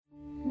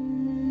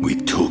We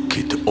took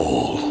it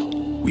all.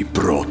 We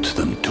brought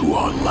them to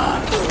our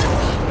land.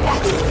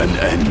 An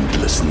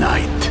endless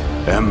night,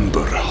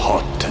 ember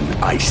hot and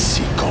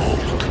icy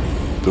cold.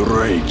 The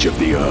rage of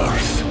the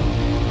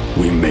earth.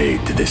 We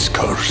made this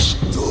curse.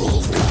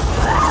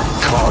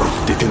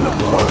 Carved it in the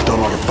blood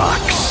on our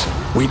backs.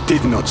 We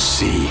did not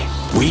see.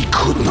 We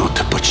could not,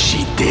 but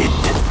she did.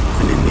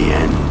 And in the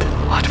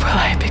end... What will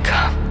I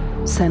become?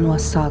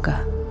 Senua's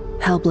Saga.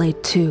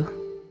 Hellblade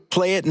 2.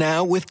 Play it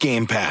now with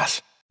Game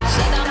Pass.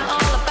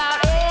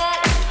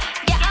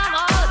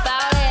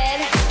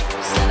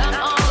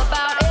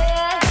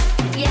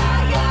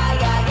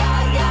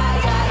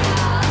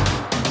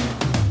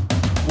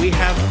 We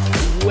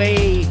have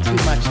way too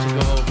much to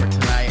go over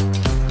tonight.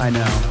 I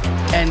know.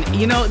 And,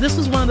 this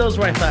was one of those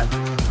where I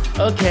thought,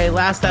 okay,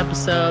 last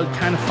episode,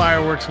 kind of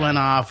fireworks went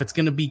off. It's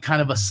going to be kind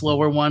of a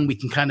slower one. We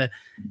can kind of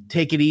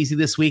take it easy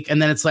this week.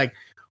 And then it's like,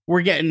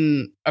 we're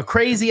getting a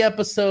crazy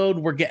episode.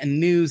 We're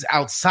getting news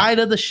outside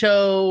of the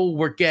show.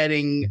 We're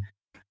getting...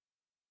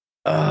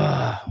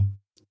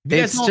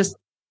 It's just,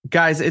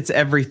 guys, it's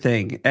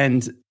everything.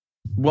 And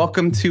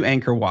welcome to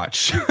Anchor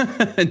Watch.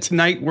 And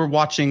tonight we're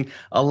watching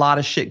a lot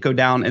of shit go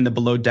down in the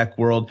Below Deck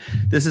world.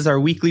 This is our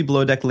weekly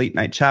Below Deck late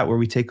night chat where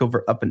we take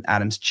over Up and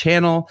Adam's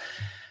channel.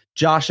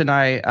 Josh and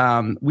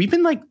I, we've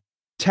been like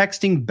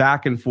texting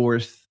back and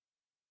forth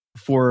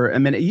for a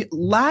minute.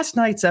 Last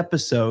night's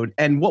episode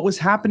and what was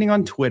happening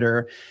on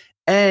Twitter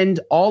and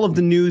all of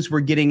the news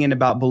we're getting in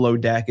about Below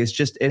Deck is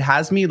just, it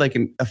has me like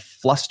in a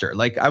fluster.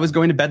 Like I was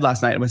going to bed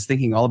last night and was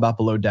thinking all about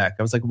Below Deck.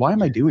 I was like, why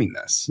am I doing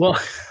this? Well,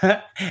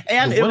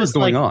 and what is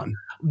going on?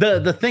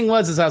 The thing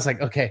was I was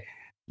like, okay,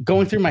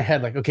 going through my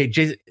head, like, okay,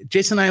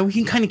 Jason and I, we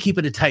can kind of keep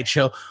it a tight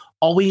show.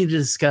 All we need to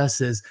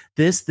discuss is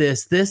this,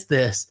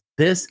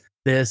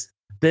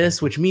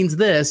 which means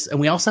this. And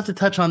we also have to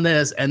touch on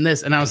this and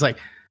this. And I was like,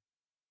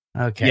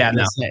 okay, yeah,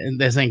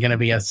 this ain't going to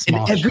be a small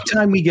and every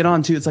time we get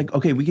on to, it's like,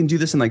 okay, we can do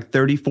this in like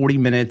 30, 40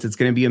 minutes. It's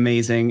going to be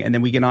amazing. And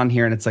then we get on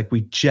here and it's like,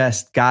 we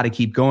just got to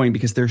keep going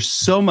because there's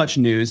so much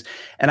news.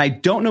 And I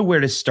don't know where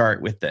to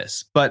start with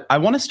this, but I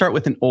want to start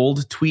with an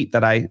old tweet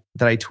that I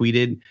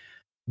tweeted.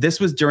 This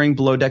was during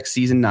Below Deck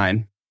season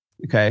 9.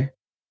 Okay.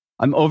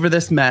 I'm over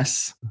this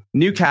mess.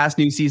 New cast,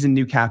 new season,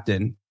 new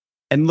captain.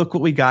 And look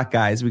what we got,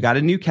 guys. We got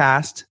a new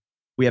cast.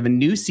 We have a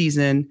new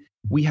season.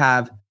 We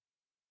have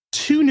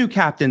 2 new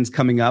captains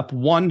coming up.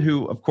 One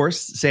who, of course,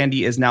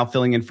 Sandy is now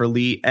filling in for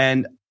Lee.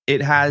 And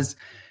it has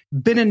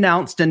been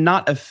announced and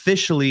not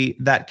officially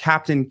that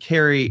Captain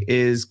Carey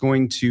is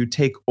going to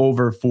take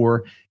over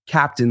for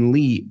Captain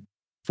Lee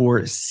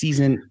for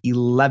season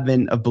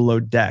 11 of Below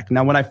Deck.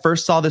 Now, when I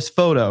first saw this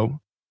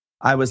photo,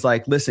 I was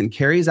like, listen,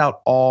 Carey's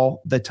out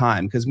all the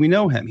time because we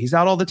know him. He's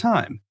out all the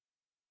time.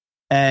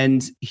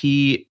 And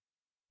he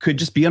could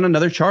just be on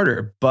another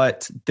charter.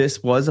 But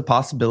this was a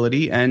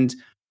possibility. And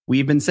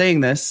we've been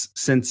saying this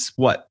since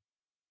what?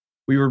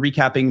 We were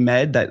recapping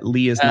Med that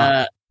Lee is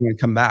not going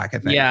to come back, I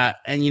think. Yeah.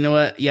 And you know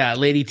what? Yeah,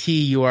 Lady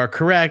T, you are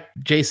correct.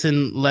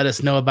 Jason let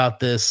us know about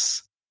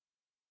this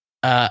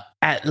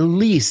at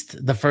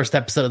least the first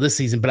episode of this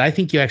season. But I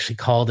think you actually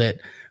called it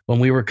when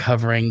we were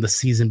covering the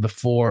season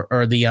before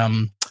or the,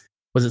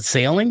 was it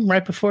Sailing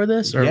right before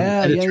this? Or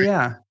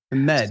Yeah.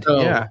 Med.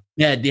 So, yeah.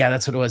 Med, yeah,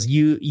 that's what it was.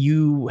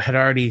 You had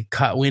already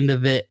caught wind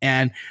of it.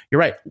 And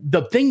you're right.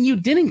 The thing you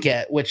didn't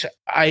get, which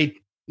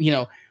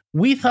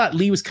we thought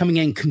Lee was coming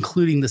in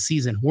concluding the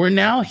season. We're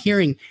now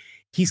hearing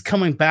he's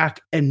coming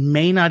back and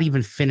may not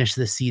even finish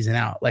the season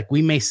out. Like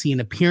we may see an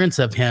appearance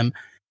of him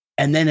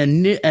and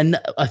then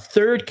a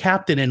third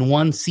captain in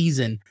one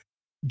season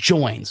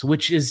joins,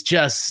 which is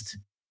just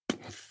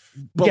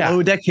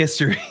Below Deck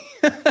history.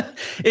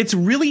 It's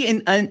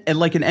really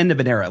like an end of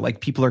an era,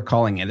 like people are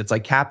calling it. It's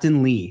like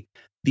Captain Lee,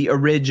 the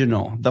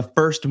original, the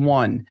first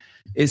one,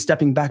 is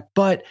stepping back.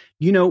 But,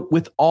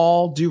 with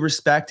all due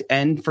respect,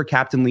 and for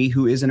Captain Lee,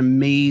 who is an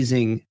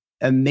amazing,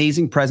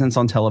 amazing presence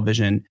on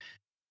television,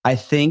 I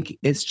think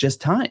it's just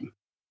time.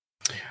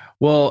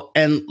 Well,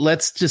 and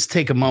let's just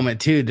take a moment,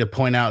 too, to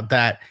point out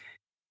that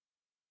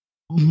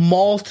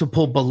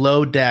multiple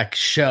Below Deck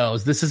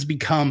shows, this has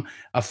become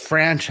a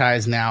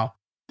franchise now.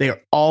 They are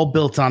all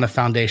built on a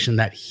foundation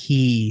that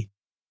he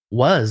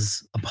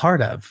was a part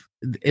of.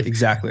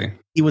 Exactly.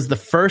 He was the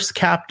first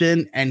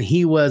captain and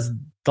he was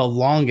the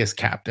longest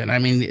captain. I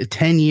mean,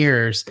 10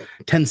 years,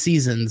 10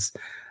 seasons.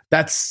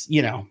 That's,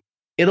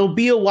 it'll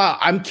be a while.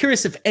 I'm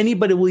curious if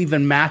anybody will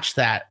even match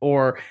that,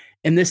 or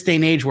in this day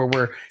and age where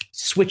we're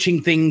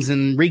switching things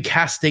and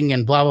recasting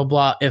and blah, blah,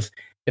 blah. If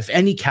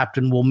any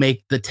captain will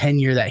make the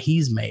tenure that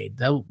he's made,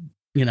 that,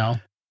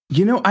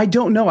 I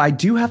don't know. I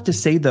do have to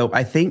say, though,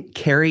 I think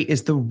Carey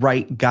is the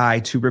right guy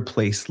to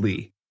replace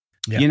Lee.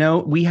 Yeah.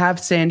 We have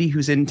Sandy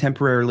who's in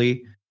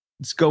temporarily.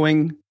 It's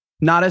going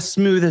not as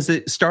smooth as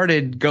it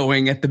started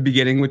going at the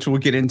beginning, which we'll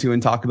get into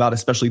and talk about,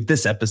 especially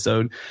this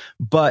episode.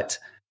 But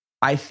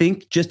I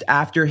think just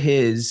after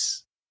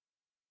his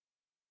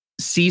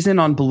season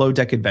on Below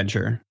Deck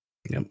Adventure,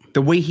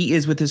 the way he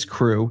is with his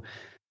crew,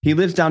 he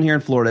lives down here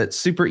in Florida. It's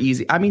super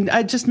easy. I mean,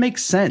 it just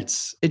makes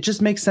sense. It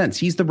just makes sense.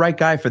 He's the right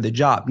guy for the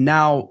job.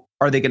 Now,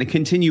 Are they going to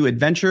continue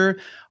Adventure?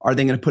 Are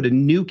they going to put a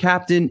new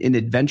captain in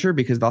Adventure?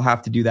 Because they'll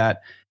have to do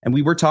that. And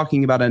we were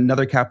talking about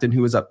another captain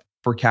who was up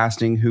for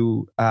casting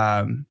who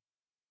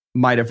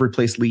might have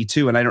replaced Lee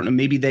too. And I don't know,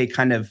 maybe they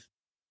kind of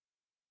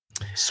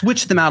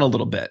switched them out a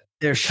little bit.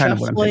 They're kind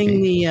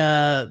shuffling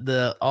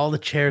the all the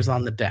chairs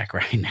on the deck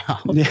right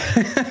now.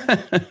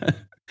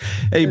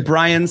 Hey,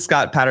 Brian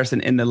Scott Patterson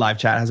in the live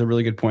chat has a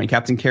really good point.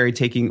 Captain Carey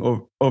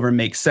taking over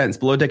makes sense.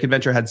 Below Deck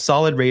Adventure had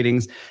solid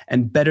ratings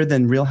and better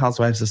than Real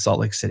Housewives of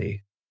Salt Lake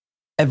City.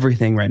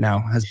 Everything right now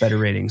has better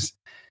ratings.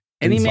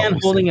 Any man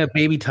holding a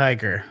baby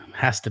tiger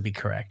has to be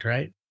correct,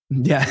 right?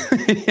 Yeah.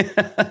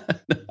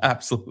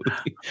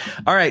 Absolutely.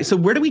 All right. So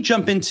where do we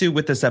jump into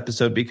with this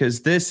episode?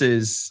 Because this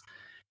is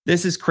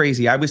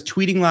crazy. I was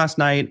tweeting last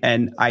night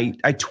and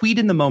I tweet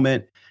in the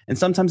moment, and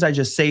sometimes I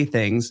just say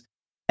things,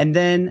 and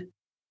then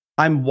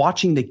I'm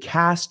watching the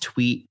cast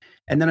tweet,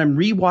 and then I'm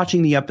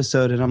rewatching the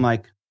episode, and I'm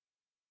like,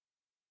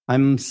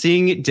 I'm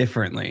seeing it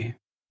differently.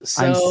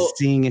 I'm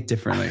seeing it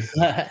differently.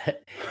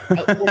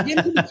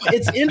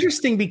 It's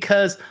interesting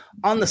because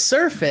on the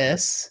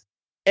surface,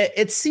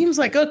 it seems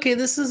like, okay,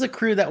 this is a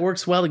crew that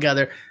works well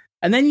together.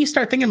 And then you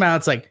start thinking about it,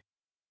 it's like,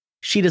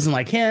 she doesn't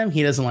like him,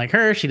 he doesn't like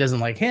her, she doesn't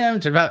like him.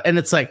 And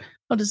it's like,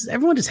 oh, does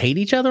everyone just hate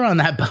each other on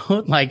that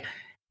boat? Like,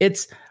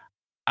 it's,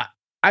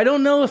 I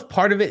don't know if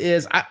part of it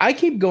is, I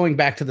keep going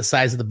back to the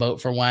size of the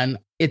boat for one.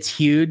 It's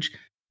huge.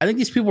 I think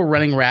these people are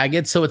running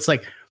ragged. So it's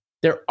like,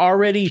 they're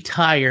already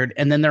tired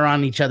and then they're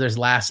on each other's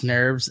last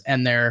nerves,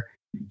 and they're,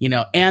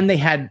 and they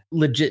had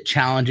legit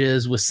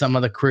challenges with some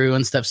of the crew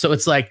and stuff. So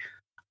it's like,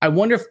 I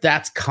wonder if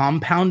that's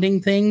compounding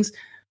things.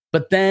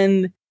 But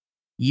then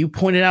you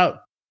pointed out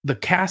the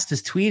cast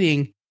is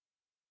tweeting.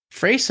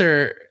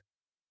 Fraser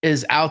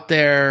is out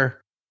there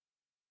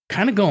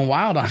kind of going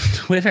wild on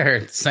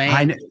Twitter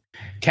saying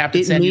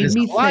Captain Sandy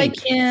doesn't like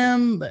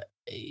him,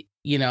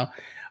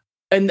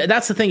 and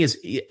that's the thing is,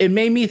 it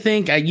made me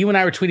think, you and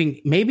I were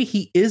tweeting, maybe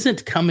he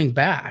isn't coming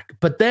back.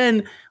 But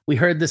then we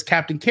heard this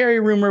Captain Carey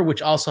rumor,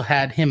 which also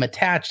had him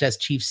attached as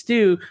Chief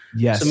Stew.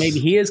 Yes. So maybe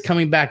he is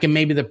coming back, and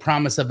maybe the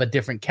promise of a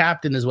different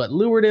captain is what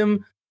lured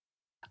him.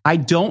 I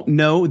don't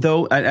know,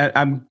 though.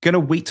 I'm going to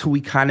wait till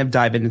we kind of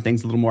dive into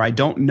things a little more. I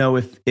don't know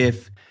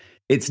if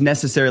it's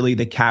necessarily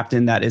the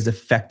captain that is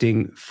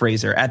affecting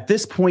Fraser. At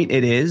this point,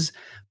 it is.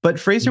 But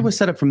Fraser was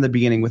set up from the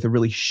beginning with a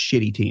really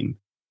shitty team.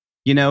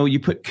 You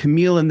put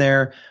Camille in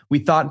there. We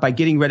thought by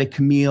getting rid of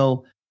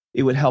Camille,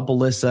 it would help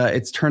Alyssa.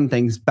 It's turned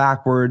things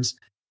backwards.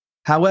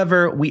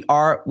 However, we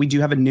do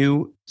have a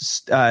new,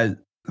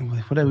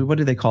 what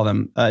do they call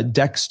them?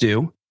 Deck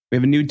stew. We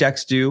have a new deck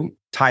stew,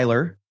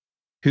 Tyler,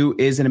 who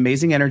is an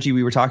amazing energy.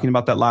 We were talking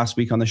about that last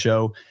week on the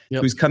show,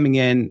 who's coming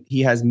in.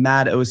 He has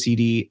mad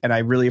OCD, and I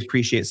really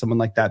appreciate someone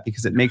like that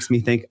because it makes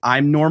me think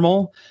I'm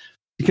normal.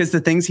 Because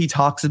the things he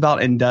talks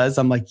about and does,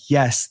 I'm like,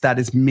 yes, that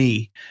is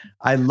me.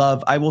 I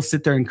will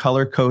sit there and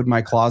color code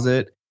my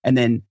closet and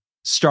then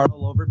start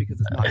all over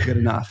because it's not good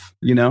enough,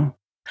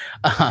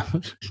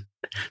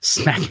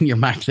 Smacking your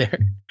mic there.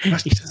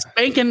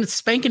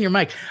 Spanking your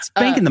mic.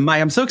 Spanking the mic.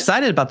 I'm so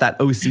excited about that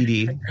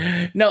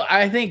OCD. No,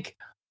 I think,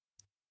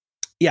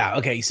 yeah,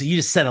 okay. So you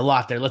just said a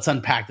lot there. Let's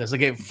unpack this.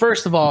 Okay,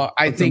 first of all,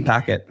 I think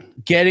unpack it.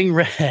 Getting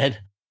rid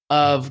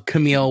of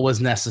Camille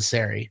was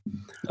necessary.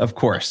 Of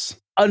course.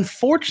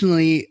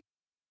 Unfortunately,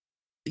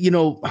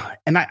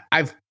 and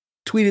I've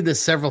tweeted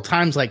this several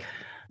times, like,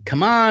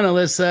 come on,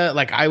 Alyssa,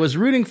 like, I was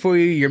rooting for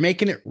you. You're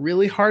making it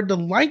really hard to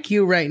like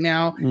you right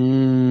now.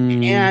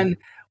 And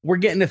we're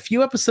getting a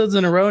few episodes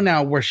in a row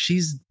now where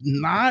she's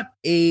not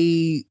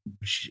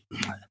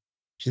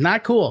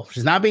cool.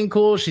 She's not being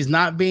cool. She's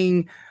not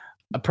being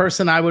a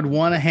person I would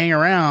want to hang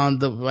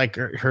around. Like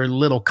her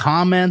little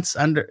comments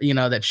under,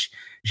 that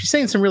she's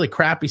saying some really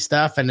crappy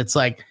stuff. And it's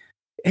like,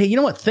 hey, you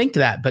know what? Think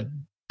that, but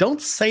don't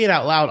say it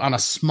out loud on a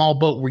small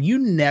boat where you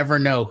never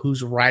know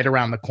who's right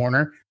around the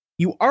corner.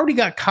 You already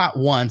got caught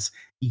once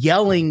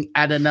yelling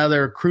at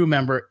another crew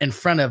member in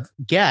front of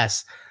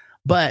guests.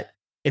 But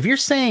if you're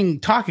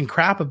talking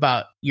crap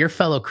about your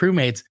fellow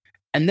crewmates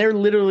and they're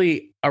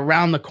literally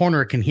around the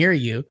corner can hear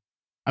you,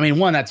 I mean,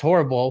 one, that's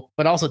horrible,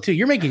 but also two,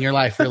 you're making your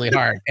life really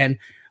hard. And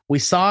we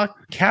saw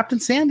Captain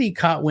Sandy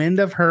caught wind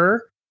of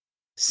her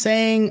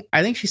saying,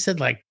 I think she said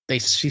like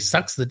she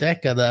sucks the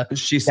deck of the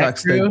she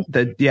sucks crew.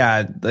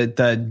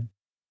 the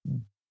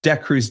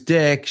deck crew's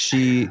dick.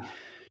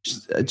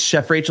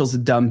 Chef Rachel's a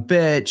dumb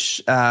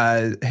bitch.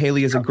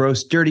 Haley is a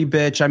gross, dirty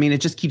bitch. I mean,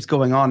 it just keeps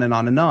going on and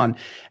on and on.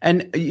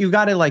 And you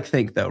got to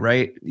think though,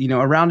 right?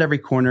 Around every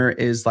corner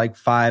is like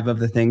 5 of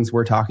the things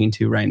we're talking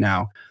to right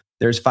now.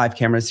 There's 5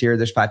 cameras here.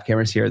 There's 5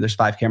 cameras here. There's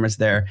 5 cameras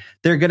there.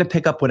 They're going to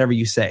pick up whatever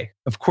you say.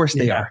 Of course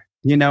they are.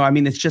 I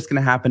mean, it's just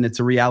going to happen. It's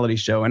a reality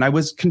show. And I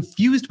was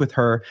confused with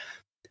her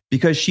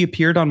because she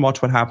appeared on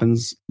Watch What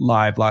Happens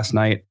Live last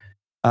night,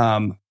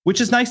 which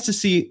is nice to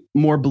see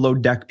more below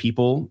deck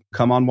people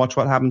come on Watch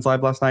What Happens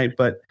Live last night.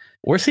 But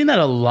we're seeing that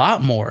a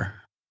lot more.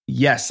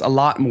 Yes, a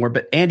lot more.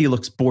 But Andy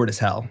looks bored as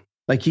hell.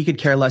 Like he could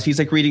care less. He's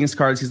like reading his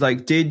cards. He's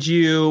like, did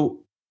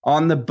you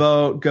on the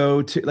boat,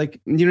 go to like,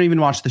 you don't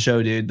even watch the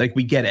show, dude. Like,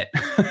 we get it.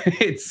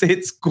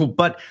 It's cool.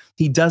 But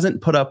he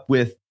doesn't put up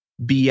with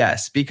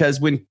BS, because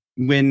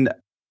when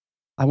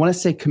I want to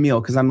say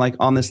Camille, because I'm like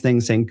on this thing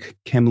saying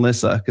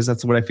Camlissa, because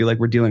that's what I feel like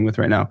we're dealing with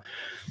right now.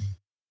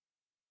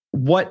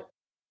 What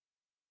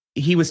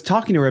he was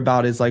talking to her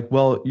about is like,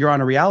 well, you're on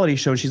a reality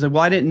show. And she's like,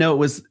 well, I didn't know it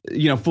was,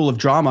 full of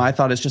drama. I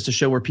thought it's just a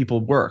show where people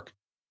work.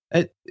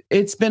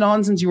 It's been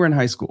on since you were in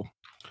high school.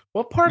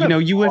 What part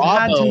of you would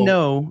have had to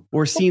know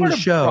or seen the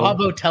show?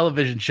 Bravo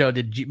television show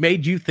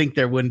made you think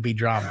there wouldn't be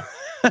drama?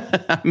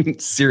 I mean,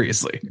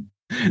 seriously.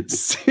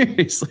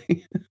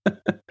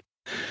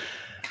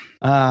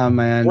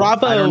 Man,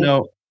 Bravo, I don't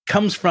know.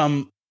 Comes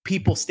from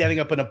people standing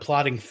up and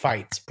applauding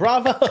fights.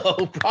 Bravo.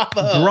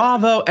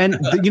 And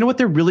you know what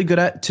they're really good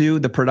at too,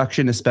 the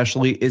production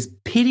especially, is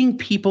pitting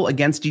people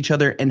against each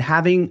other and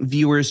having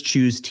viewers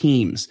choose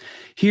teams.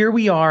 Here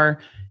we are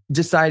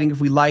deciding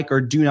if we like or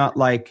do not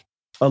like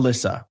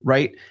Alyssa,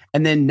 right?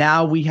 And then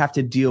now we have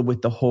to deal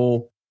with the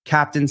whole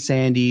Captain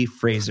Sandy,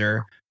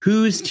 Fraser.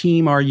 Whose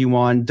team are you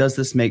on? Does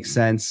this make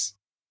sense?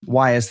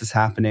 Why is this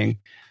happening?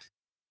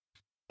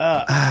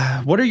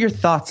 What are your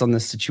thoughts on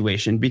this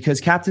situation?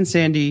 Because Captain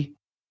Sandy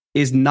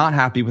is not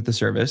happy with the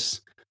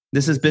service.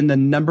 This has been the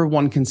number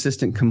one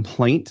consistent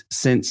complaint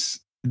since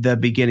the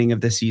beginning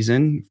of the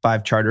season,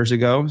 5 charters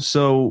ago.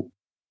 So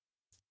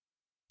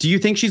do you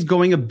think she's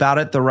going about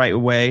it the right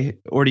way?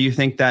 Or do you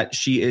think that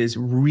she is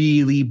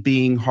really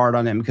being hard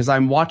on him? Because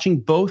I'm watching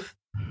both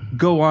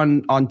go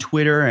on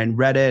Twitter and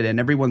Reddit and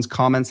everyone's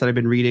comments that I've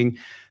been reading.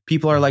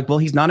 People are like, well,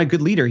 he's not a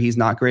good leader. He's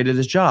not great at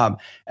his job.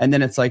 And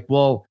then it's like,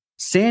 well,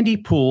 Sandy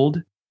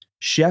pulled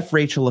Chef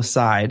Rachel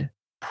aside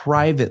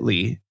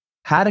privately,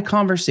 had a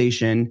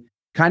conversation,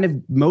 kind of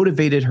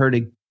motivated her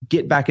to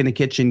get back in the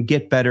kitchen,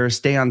 get better,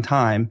 stay on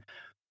time.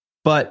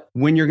 But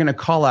when you're going to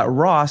call out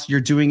Ross, you're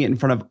doing it in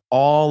front of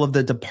all of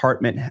the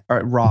department.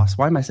 Ross.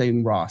 Why am I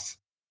saying Ross?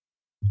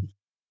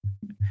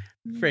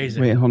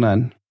 Fraser. Wait, hold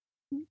on.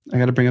 I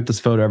got to bring up this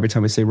photo every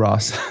time we say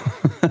Ross.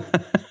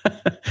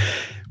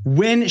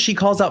 When she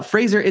calls out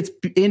Fraser, it's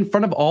in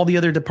front of all the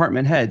other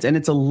department heads. And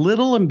it's a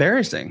little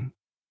embarrassing.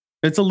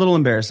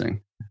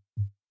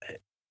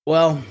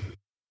 Well,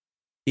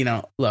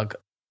 look,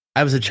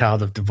 I was a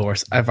child of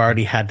divorce. I've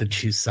already had to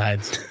choose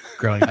sides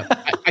growing up.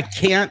 I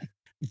can't.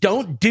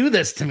 Don't do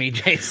this to me,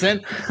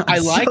 Jason.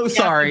 I'm so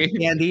sorry,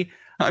 Andy.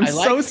 I'm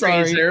so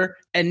sorry. Fraser,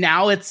 and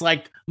now it's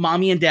like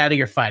mommy and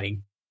daddy are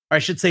fighting, or I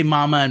should say,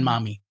 mama and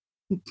mommy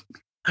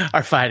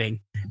are fighting,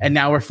 and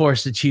now we're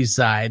forced to choose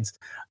sides.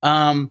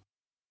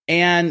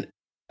 And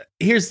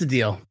here's the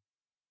deal.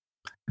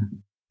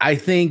 I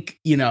think,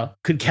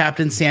 could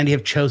Captain Sandy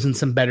have chosen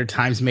some better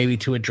times maybe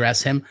to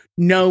address him,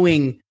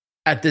 knowing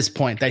at this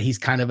point that he's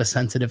kind of a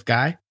sensitive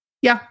guy?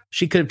 Yeah,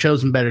 she could have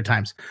chosen better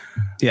times.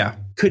 Yeah.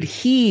 Could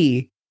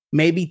he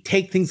maybe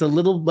take things a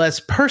little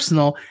less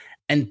personal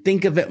and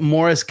think of it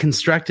more as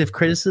constructive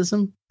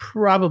criticism?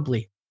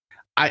 Probably.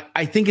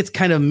 I think it's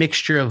kind of a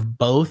mixture of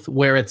both,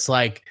 where it's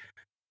like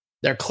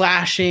they're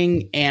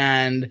clashing,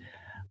 and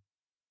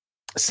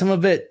some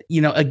of it,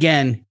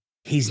 again,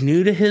 he's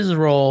new to his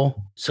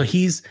role. So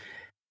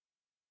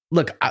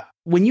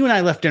when you and I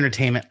left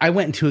entertainment, I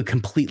went into a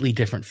completely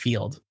different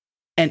field,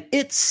 and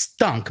it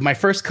stunk. My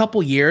first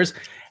couple years,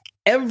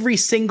 every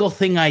single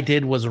thing I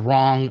did was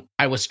wrong.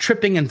 I was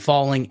tripping and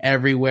falling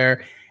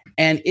everywhere,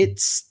 and it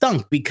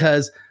stunk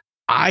because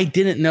I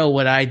didn't know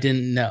what I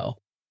didn't know.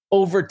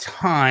 Over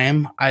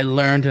time, I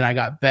learned and I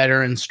got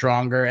better and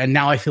stronger, and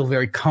now I feel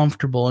very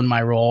comfortable in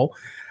my role.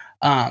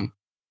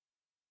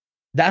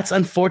 That's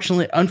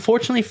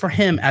unfortunately for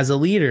him as a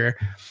leader,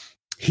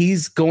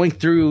 he's going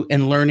through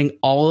and learning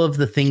all of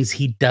the things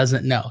he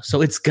doesn't know.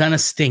 So it's gonna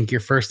stink your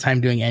first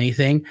time doing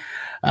anything.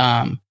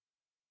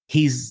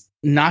 He's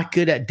not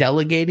good at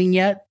delegating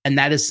yet, and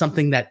that is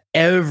something that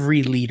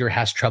every leader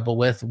has trouble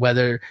with,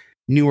 whether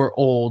new or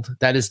old.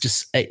 That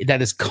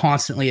is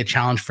constantly a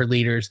challenge for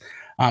leaders.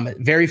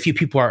 Very few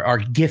people are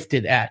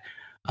gifted at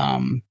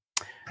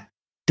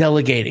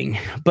delegating,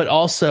 but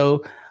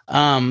also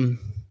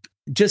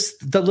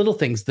just the little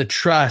things, the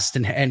trust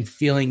and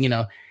feeling,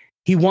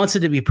 he wants it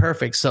to be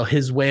perfect. So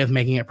his way of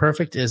making it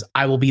perfect is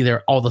I will be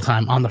there all the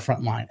time on the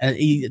front line.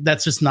 And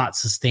that's just not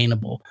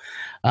sustainable.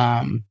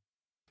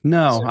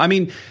 No, I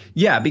mean,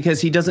 yeah, because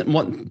he doesn't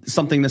want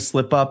something to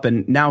slip up.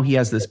 And now he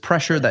has this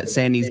pressure that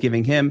Sandy's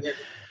giving him.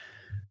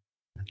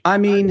 I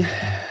mean,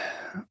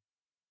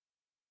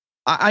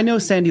 I know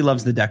Sandy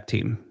loves the deck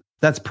team.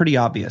 That's pretty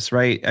obvious,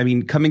 right? I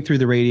mean, coming through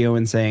the radio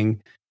and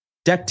saying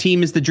deck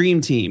team is the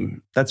dream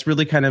team. That's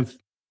really kind of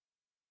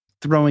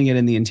throwing it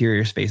in the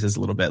interior's faces a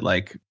little bit.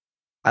 Like,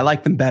 I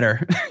like them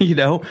better,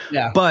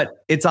 Yeah.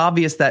 But it's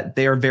obvious that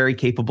they are very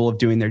capable of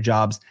doing their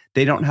jobs.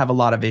 They don't have a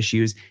lot of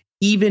issues.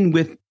 Even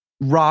with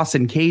Ross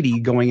and Katie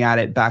going at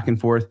it back and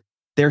forth,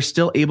 they're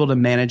still able to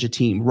manage a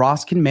team.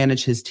 Ross can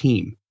manage his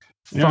team.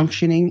 Yeah.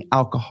 Functioning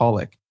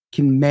alcoholic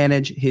can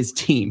manage his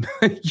team,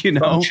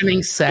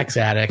 Functioning sex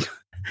addict.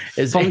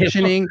 is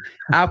functioning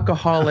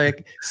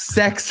alcoholic,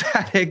 sex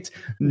addict,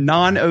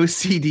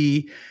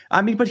 non-OCD.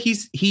 I mean, but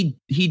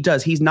he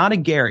does. He's not a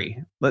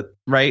Gary,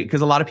 right?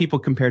 Because a lot of people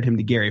compared him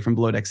to Gary from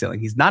Below Deck Sailing.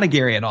 He's not a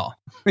Gary at all.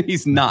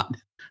 He's not.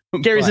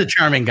 Gary's a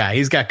charming guy.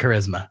 He's got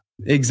charisma.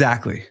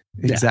 Exactly.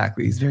 Yeah.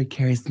 He's very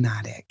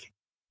charismatic.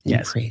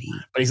 Yes, pretty.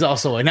 But he's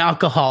also an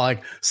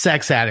alcoholic,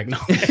 sex addict. No.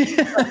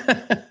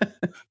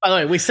 By the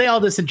way, we say all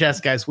this in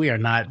jest, guys. We are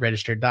not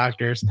registered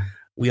doctors.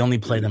 We only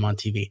play them on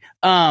TV.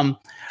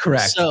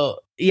 Correct. So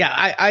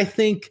yeah, I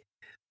think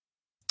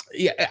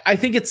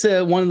it's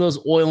one of those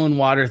oil and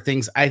water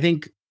things. I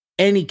think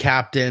any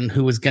captain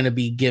who was going to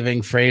be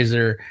giving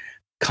Fraser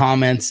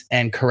comments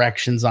and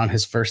corrections on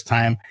his first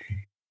time,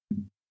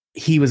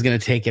 he was going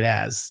to take it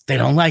as they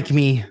don't like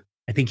me.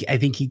 I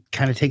think he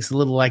kind of takes a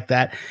little like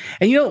that.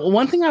 And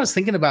one thing I was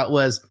thinking about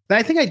was, and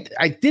I think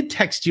I did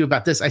text you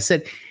about this. I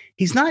said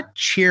he's not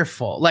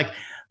cheerful. Like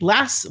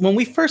when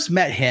we first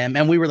met him,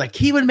 and we were like,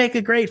 he would make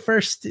a great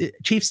first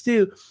Chief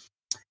Stew.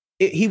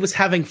 He was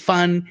having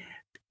fun.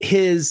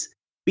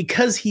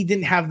 Because he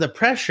didn't have the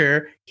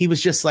pressure, he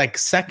was just like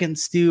second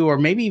stew, or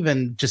maybe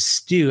even just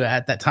stew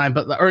at that time.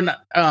 But or not,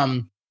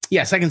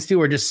 second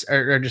stew, or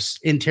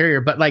just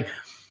interior. But like.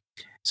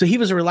 So he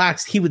was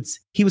relaxed. He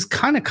was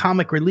kind of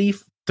comic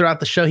relief throughout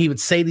the show. He would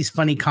say these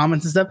funny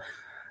comments and stuff.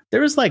 There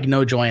was like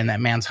no joy in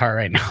that man's heart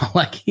right now.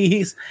 Like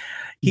he's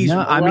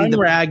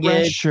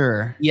ragged.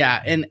 Sure.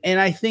 Yeah. And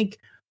I think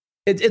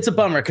it's a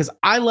bummer because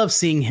I love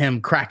seeing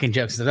him cracking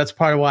jokes. So that's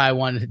part of why I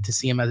wanted to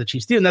see him as a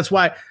Chief Stew. And that's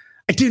why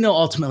I do know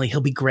ultimately he'll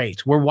be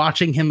great. We're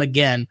watching him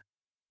again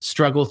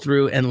struggle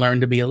through and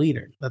learn to be a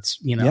leader. That's,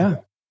 Yeah.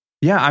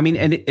 Yeah, I mean,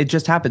 and it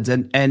just happens.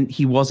 And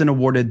he wasn't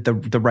awarded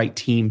the right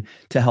team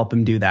to help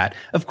him do that.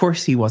 Of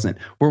course he wasn't.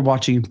 We're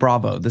watching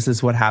Bravo. This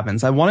is what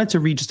happens. I wanted to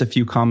read just a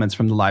few comments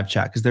from the live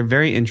chat because they're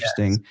very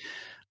interesting.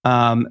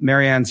 Yes.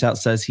 Marianne Stout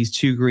says he's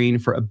too green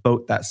for a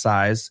boat that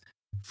size.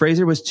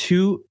 Fraser was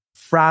too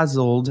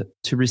frazzled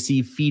to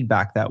receive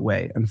feedback that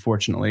way,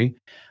 unfortunately.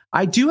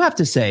 I do have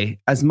to say,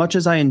 as much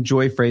as I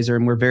enjoy Fraser,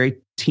 and we're very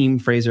team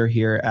Fraser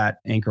here at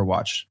Anchor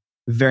Watch,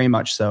 very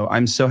much so.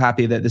 I'm so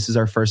happy that this is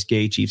our first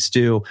gay Chief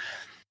Stew.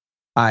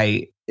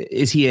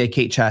 Is he a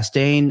Kate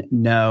Chastain?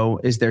 No.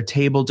 Is there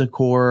table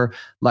decor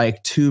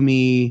like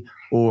Toomey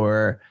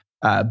or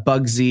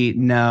Bugsy?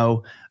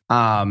 No.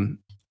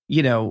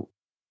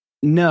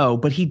 No.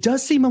 But he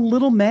does seem a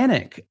little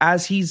manic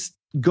as he's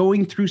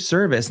going through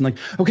service and like,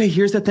 okay,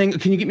 here's the thing.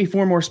 Can you get me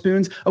 4 more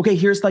spoons? Okay,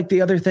 here's like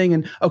the other thing.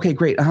 And okay,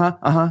 great.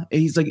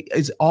 He's like,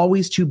 it's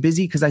always too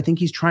busy because I think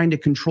he's trying to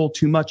control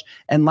too much.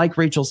 And like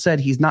Rachel said,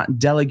 he's not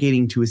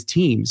delegating to his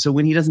team. So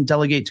when he doesn't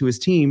delegate to his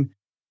team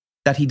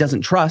that he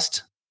doesn't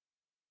trust,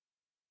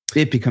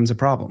 it becomes a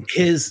problem.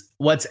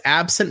 What's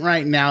absent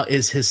right now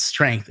is his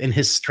strength, and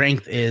his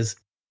strength is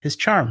his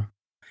charm.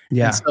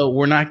 Yeah. And so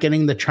we're not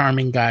getting the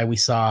charming guy we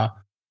saw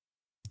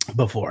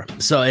before.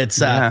 So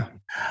it's,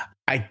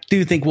 I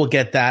do think we'll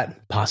get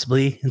that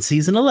possibly in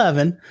season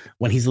 11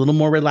 when he's a little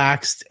more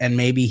relaxed and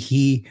maybe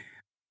he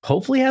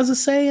hopefully has a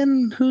say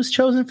in who's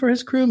chosen for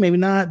his crew. Maybe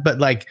not, but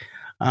like,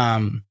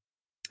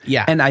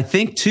 yeah. And I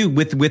think too,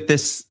 with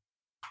this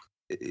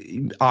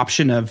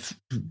option of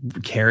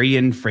Carrie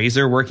and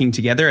Fraser working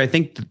together, I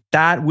think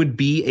that would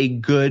be a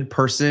good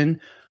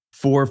person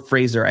for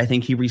Fraser. I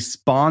think he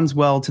responds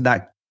well to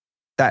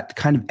that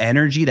kind of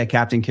energy that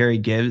Captain Carrie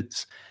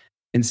gives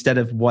instead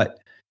of what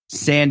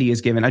Sandy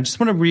is given. I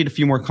just want to read a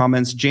few more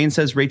comments. Jane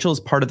says Rachel is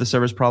part of the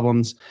service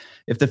problems.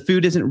 If the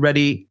food isn't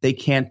ready, they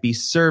can't be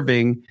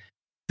serving.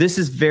 This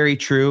is very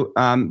true.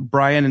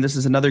 Brian, and this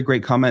is another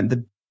great comment.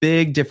 The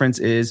big difference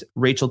is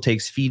Rachel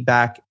takes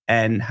feedback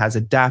and has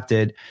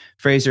adapted.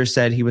 Fraser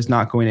said he was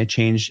not going to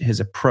change his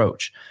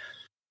approach.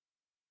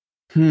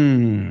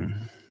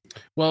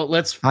 Well,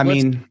 let's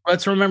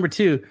remember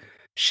too,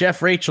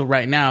 Chef Rachel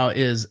right now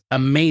is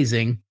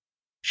amazing.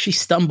 She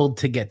stumbled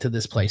to get to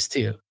this place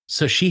too.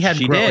 So she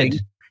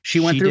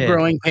went through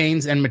growing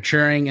pains and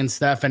maturing and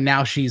stuff. And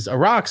now she's a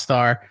rock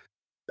star.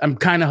 I'm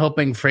kind of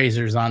hoping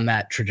Fraser's on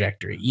that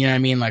trajectory. You know what I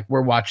mean? Like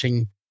we're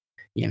watching,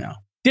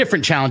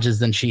 different challenges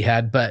than she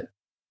had, but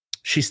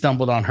she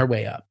stumbled on her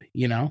way up.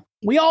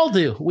 We all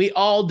do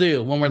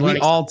when we're learning. We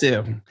all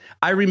do.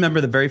 I remember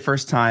the very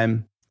first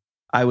time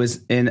I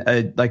was in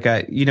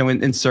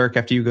in Cirque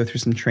after you go through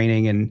some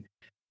training and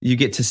you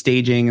get to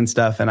staging and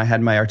stuff. And I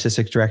had my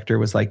artistic director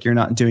was like, you're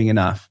not doing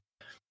enough.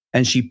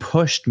 And she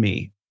pushed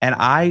me. And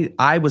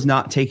I was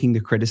not taking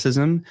the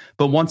criticism.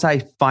 But once I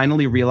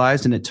finally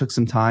realized, and it took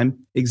some time,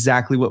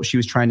 exactly what she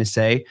was trying to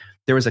say,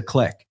 there was a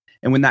click.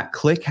 And when that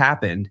click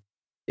happened,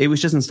 it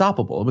was just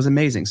unstoppable. It was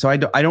amazing. So I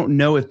don't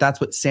know if that's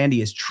what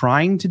Sandy is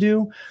trying to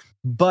do.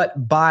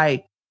 But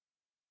by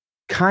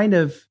kind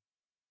of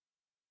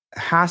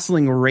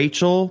hassling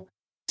Rachel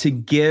to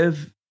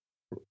give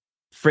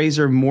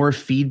Fraser more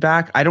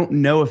feedback, I don't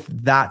know if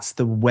that's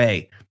the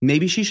way.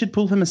 Maybe she should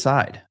pull him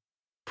aside.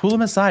 Go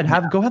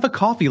have a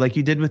coffee like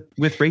you did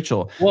with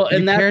Rachel. Well,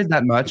 and you cared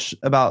that much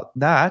about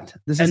that.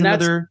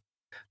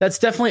 That's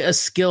definitely a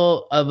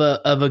skill of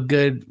a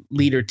good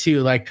leader too.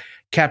 Like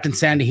Captain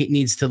Sandy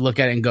needs to look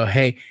at it and go,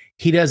 hey,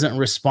 he doesn't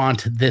respond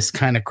to this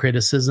kind of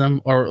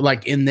criticism, or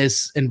like in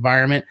this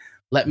environment,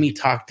 let me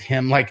talk to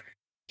him. Like,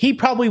 he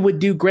probably would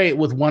do great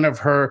with one of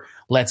her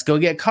let's go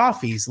get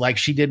coffees like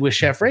she did with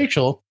Chef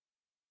Rachel.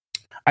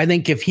 I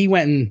think if he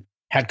went and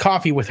had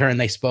coffee with her and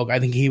they spoke, I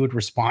think he would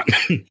respond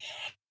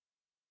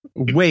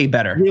way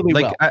better. Really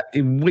like,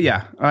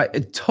 well.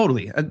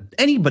 Totally.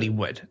 Anybody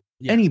would.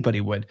 Yeah. Anybody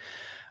would.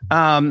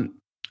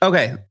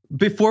 Okay.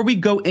 Before we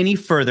go any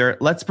further,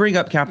 let's bring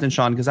up Captain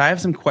Sean, because I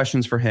have some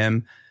questions for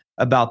him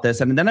about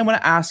this. And then I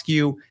want to ask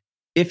you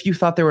if you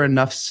thought there were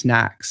enough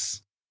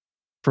snacks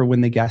for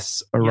when the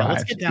guests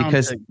arrived,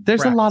 because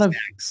there's a lot of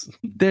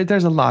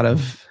there's a lot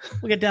of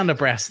we'll get down to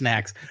brass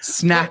snacks.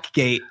 Snack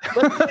gate.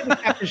 Let's play the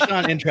Captain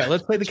Sean intro.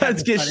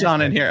 Let's get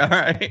Sean in here. All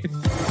right.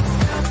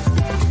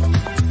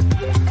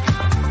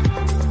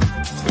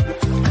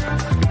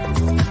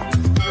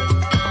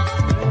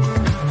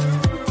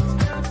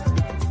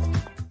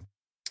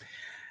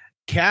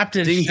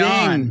 Captain ding,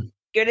 Sean. Ding.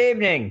 Good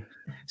evening.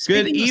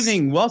 Good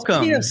evening. Welcome.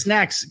 Speaking of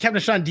snacks,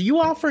 Captain Sean, do you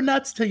offer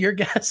nuts to your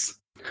guests?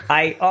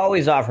 I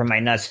always offer my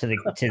nuts to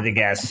the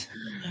guests.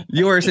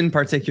 Yours in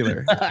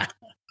particular.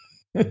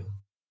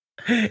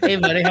 Hey,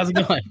 buddy, how's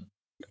it going?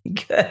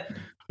 Good.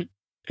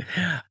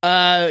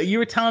 You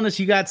were telling us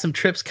you got some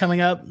trips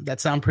coming up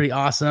that sound pretty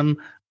awesome.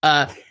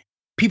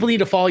 People need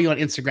to follow you on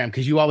Instagram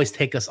because you always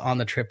take us on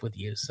the trip with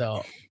you.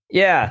 So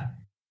yeah.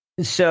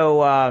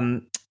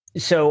 So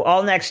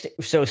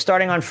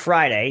starting on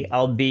Friday,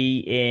 I'll be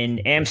in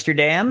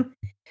Amsterdam,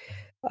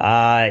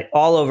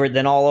 all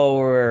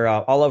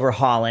over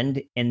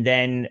Holland, and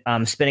then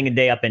spending a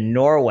day up in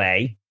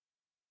Norway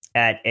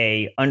at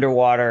a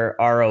underwater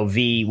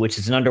ROV, which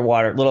is an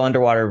little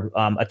underwater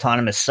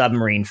autonomous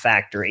submarine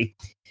factory.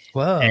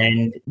 Whoa.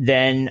 And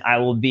then I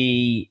will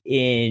be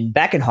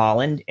back in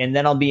Holland, and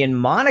then I'll be in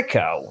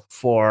Monaco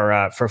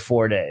for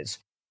 4 days.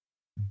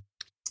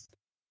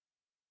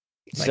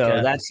 Like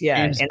so that's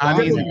and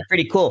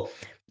pretty cool.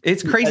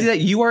 It's crazy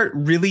that you are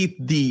really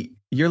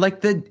you're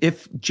like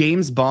if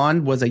James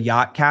Bond was a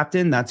yacht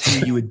captain, that's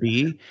who you would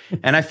be.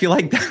 And I feel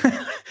like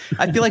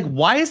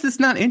why is this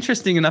not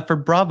interesting enough for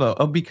Bravo?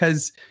 Oh,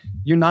 because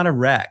you're not a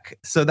wreck.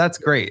 So that's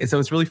great. So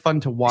it's really fun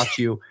to watch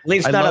you. At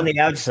least not on the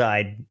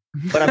outside,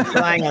 but I'm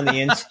trying on the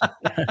inside.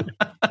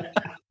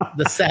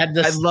 The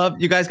sadness. I love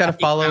you guys. Got to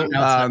follow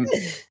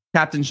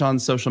Captain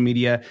Sean's social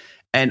media.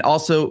 And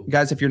also,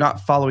 guys, if you're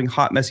not following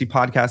Hot Messy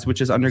Podcast, which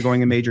is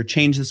undergoing a major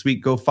change this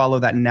week, go follow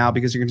that now,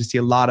 because you're going to see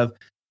a lot of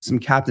some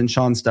Captain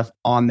Sean stuff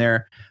on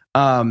there.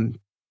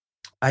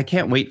 I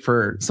can't wait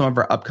for some of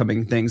our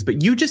upcoming things.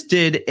 But you just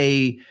did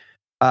a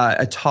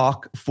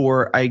talk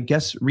for, I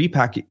guess,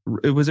 Repack.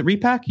 Was it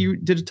Repack you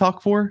did a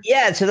talk for?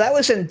 Yeah, so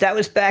that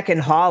was back in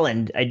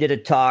Holland. I did a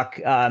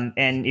talk,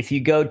 and if you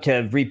go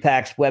to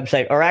Repack's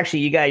website, or actually,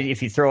 you guys,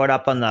 if you throw it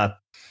up on the,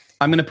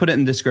 I'm going to put it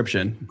in the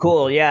description.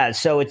 Cool. Yeah.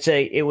 So it's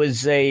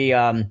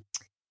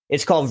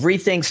called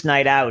Rethinks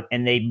Night Out,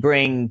 and they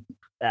bring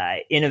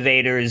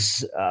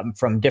innovators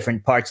from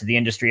different parts of the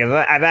industry.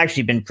 I've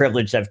actually been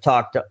privileged.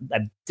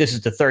 This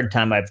is the third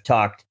time I've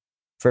talked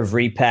for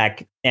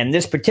Repack, and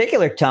this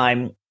particular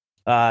time,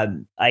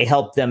 I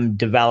helped them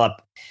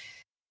develop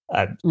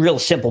a real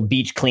simple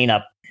beach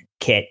cleanup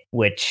kit,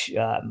 which,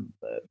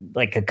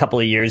 like a couple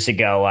of years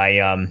ago,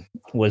 I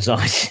was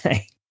on.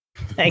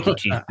 Thank you,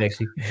 Chief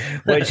Pixie.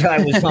 Which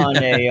I was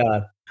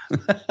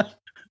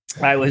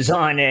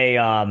on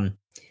a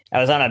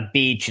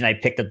beach, and I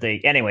picked up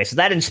anyway. So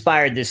that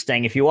inspired this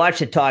thing. If you watch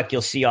the talk,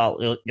 you'll see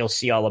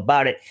all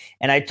about it.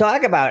 And I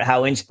talk about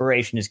how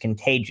inspiration is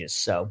contagious.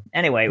 So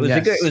anyway, it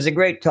was a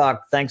great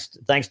talk. Thanks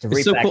to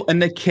Repack. So cool.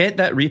 And the kit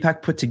that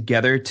Repack put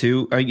together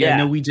too. I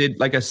know we did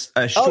like a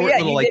short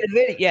little did a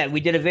video. Yeah,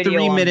 we did a video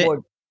 3-minute. On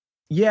board.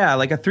 Yeah,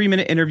 like a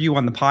 3-minute interview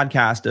on the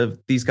podcast of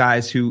these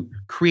guys who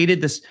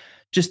created this.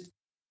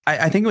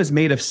 I think it was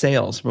made of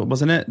sails,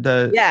 wasn't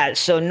it?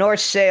 So North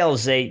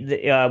Sails,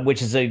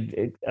 which is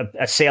a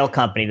sail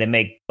company that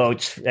make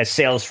boats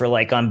sails for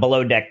like on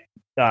below deck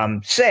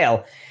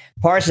sail.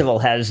 Parzival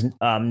has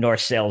North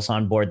Sails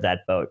on board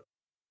that boat,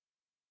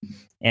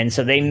 and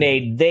so they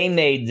made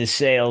the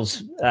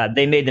sails.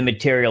 They made the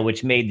material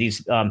which made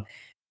these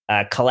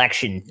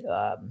collection,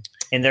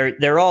 and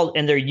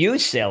they're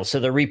used sails, so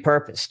they're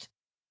repurposed.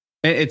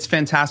 It's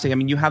fantastic. I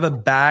mean, you have a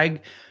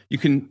bag you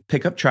can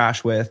pick up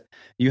trash with.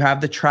 You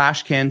have the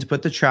trash can to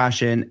put the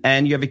trash in,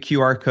 and you have a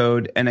QR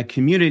code and a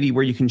community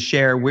where you can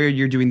share where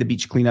you're doing the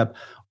beach cleanup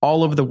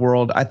all over the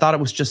world. I thought it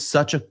was just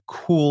such a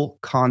cool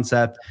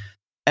concept.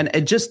 And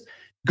it just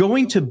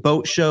going to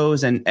boat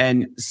shows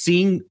and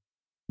seeing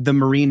the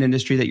marine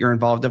industry that you're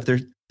involved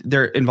in,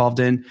 they're involved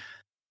in,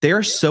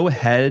 they're so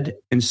ahead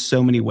in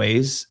so many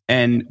ways.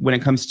 And when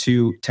it comes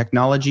to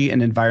technology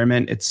and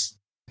environment, it's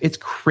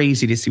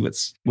crazy to see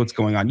what's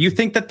going on. You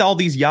think that all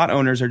these yacht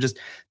owners are just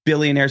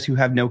billionaires who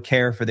have no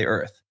care for the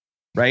earth.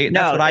 right? No,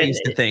 That's what I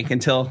used to think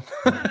until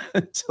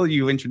until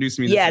you introduced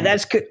me to Yeah, some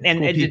that's good. And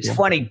cool it's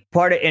people. funny.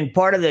 Part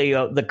of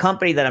the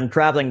company that I'm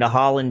traveling to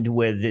Holland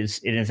with is,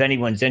 and if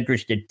anyone's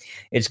interested,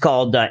 it's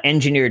called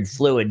Engineered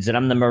Fluids, and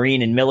I'm the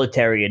marine and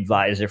military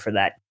advisor for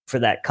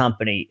that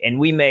company. And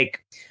we make.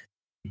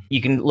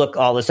 You can look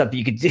all this up.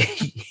 You could.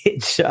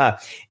 It's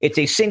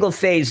a single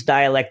phase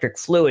dielectric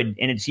fluid,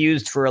 and it's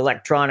used for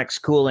electronics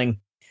cooling.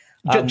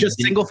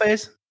 Just single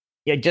phase?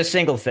 Yeah, just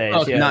single phase.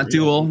 Okay. Yeah. Not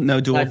dual,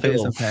 no dual Not phase.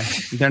 dual. Okay,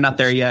 they're not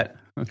there yet.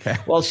 Okay,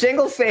 Well,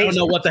 single phase. I don't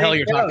know what the hell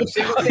you're talking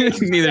single about.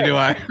 phase, neither do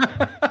I.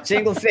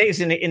 Single phase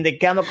in the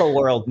chemical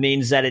world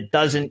means that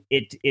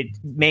it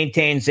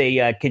maintains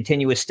a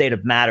continuous state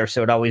of matter,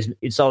 so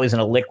it's always in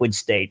a liquid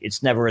state.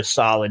 It's never a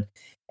solid,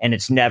 and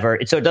it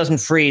doesn't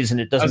freeze and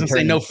it I was doesn't gonna say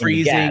turn no into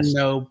freezing, gas.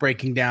 no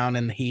breaking down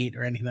in the heat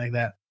or anything like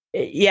that.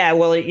 Yeah,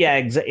 well,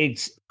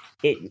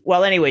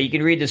 well, anyway, you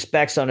can read the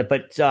specs on it,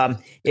 but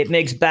it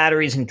makes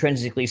batteries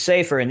intrinsically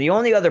safer. And the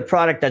only other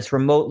product that's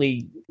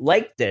remotely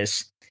like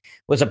this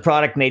was a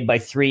product made by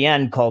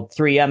 3M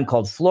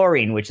called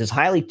fluorine, which is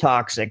highly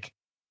toxic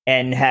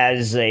and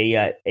has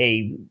a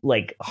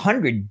like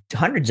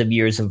hundreds of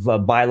years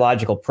of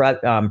biological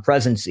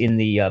presence on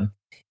the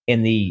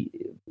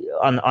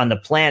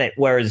planet.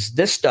 Whereas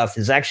this stuff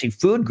is actually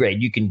food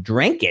grade; you can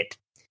drink it,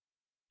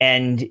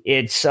 and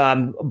it's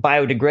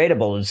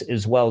biodegradable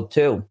as well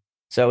too.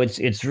 So it's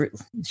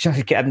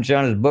Captain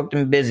Sean is booked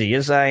and busy.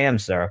 Yes, I am,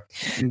 sir.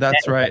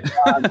 That's right.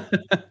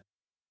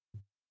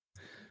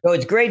 So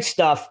it's great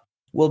stuff.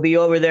 We'll be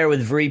over there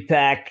with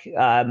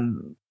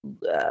VREPAC,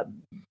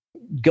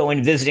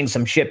 going visiting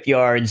some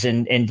shipyards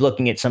and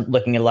looking at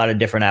a lot of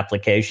different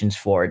applications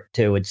for it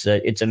too.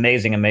 It's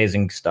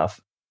amazing stuff.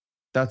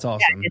 That's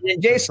awesome. Yeah, and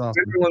then Jason, That's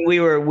awesome. remember when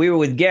we were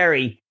with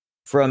Gary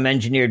from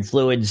Engineered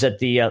Fluids at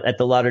the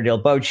Lauderdale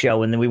Boat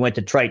Show, and then we went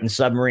to Triton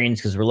Submarines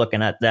because we're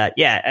looking at that.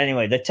 Yeah.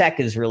 Anyway, the tech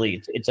is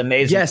really it's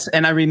amazing. Yes,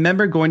 and I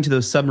remember going to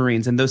those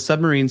submarines, and those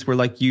submarines were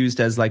like used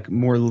as like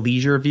more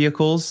leisure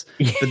vehicles,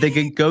 but they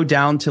could go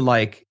down to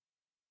like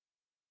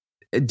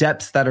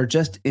depths that are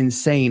just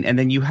insane. And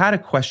then you had a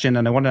question,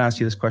 and I wanted to ask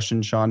you this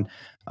question, Sean,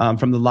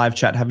 from the live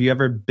chat. Have you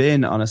ever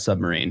been on a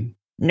submarine?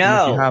 And if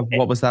No. you have,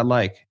 what was that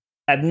like?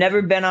 I've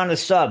never been on a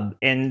sub,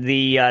 and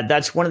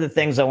that's one of the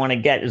things I want to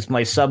get is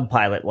my sub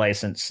pilot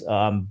license.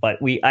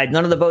 But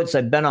none of the boats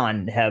I've been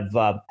on have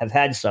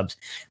had subs.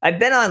 I've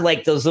been on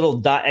like those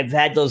I've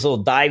had those little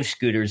dive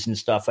scooters and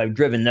stuff. I've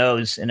driven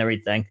those and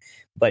everything,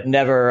 but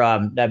never.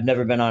 I've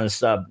never been on a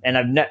sub, and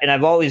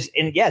I've always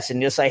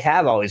I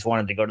have always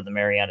wanted to go to the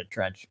Mariana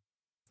Trench.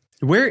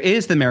 Where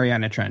is the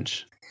Mariana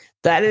Trench?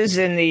 That is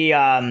in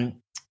the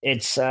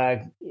it's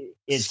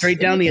Straight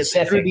down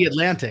through the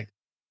Atlantic.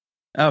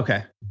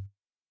 Okay.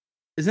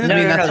 Isn't it? No, I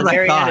mean, that's the what I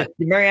Mariana, thought.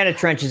 the Mariana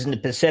Trench is in the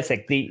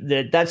Pacific.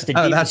 That's the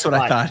Oh, deepest that's what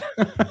I spot.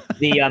 thought.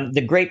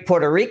 The Great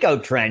Puerto Rico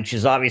Trench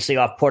is obviously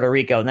off Puerto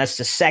Rico, and that's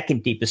the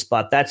second deepest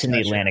spot. That's in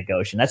the Atlantic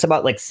Ocean. That's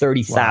about like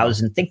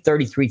 30,000, I think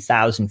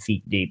 33,000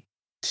 feet deep.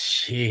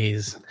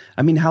 Jeez.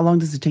 I mean, how long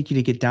does it take you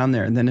to get down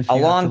there? And then if you A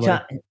have long to,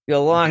 like, time. A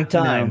long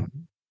time.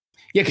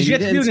 Yeah, because you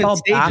have to do it in install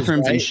stages,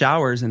 bathrooms right? and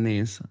showers in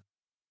these.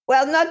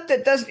 Well, not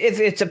that does.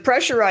 If it's a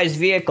pressurized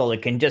vehicle,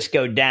 it can just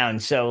go down.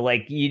 So,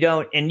 like you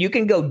don't, and you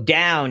can go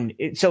down.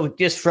 So,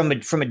 just from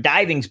a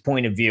diving's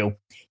point of view,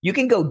 you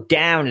can go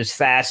down as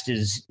fast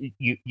as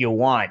you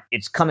want.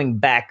 It's coming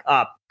back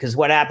up because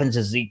what happens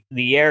is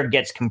the air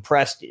gets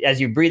compressed as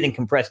you're breathing.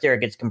 Compressed air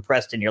gets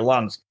compressed in your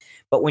lungs.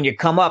 But when you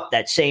come up,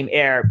 that same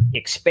air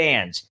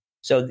expands.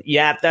 So,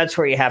 that's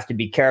where you have to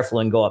be careful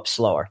and go up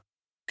slower.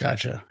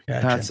 Gotcha.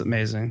 That's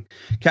amazing.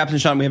 Captain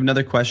Sean, we have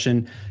another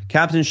question.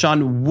 Captain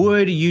Sean,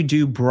 would you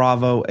do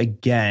Bravo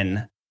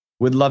again?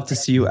 Would love to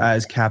see you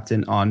as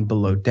captain on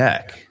Below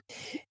Deck.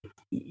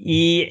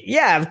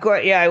 Yeah, of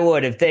course. Yeah, I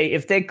would.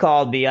 If they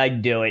called me,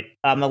 I'd do it.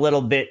 I'm a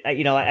little bit,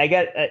 I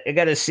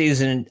got a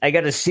season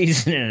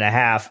and a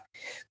half,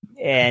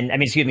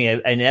 and excuse me,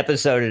 an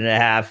episode and a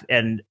half,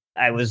 and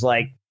I was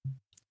like,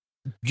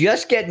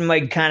 just getting my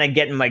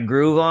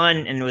groove on,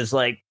 and it was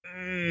like,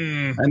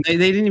 And they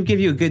didn't even give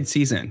you a good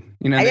season.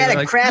 I got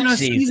a crap season.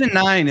 Season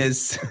 9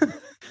 is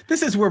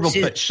this is where we'll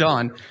put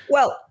Sean.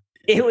 Well,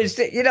 it was,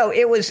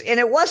 and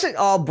it wasn't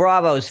all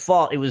Bravo's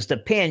fault. It was the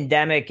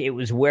pandemic. It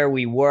was where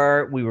we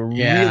were. We were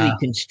really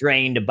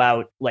constrained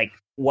about like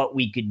what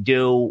we could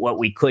do, what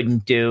we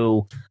couldn't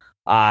do.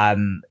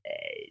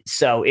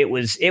 So it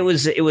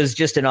was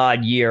just an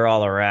odd year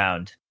all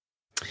around.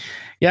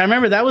 Yeah, I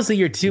remember that was the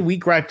year too. We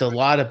griped a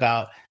lot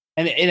about,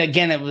 and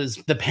again, it was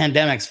the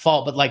pandemic's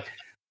fault, but like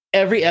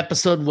every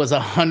episode was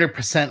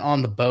 100%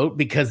 on the boat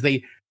because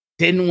they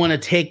didn't want to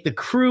take the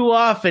crew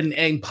off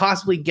and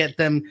possibly get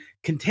them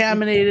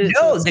contaminated.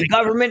 No, the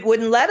government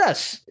wouldn't let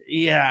us.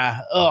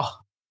 Yeah. Oh,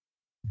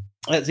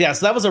 yeah.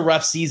 So that was a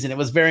rough season. It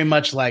was very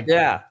much like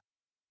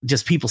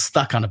just people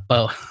stuck on a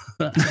boat,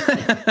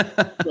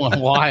 going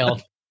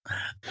wild.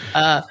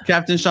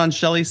 Captain Sean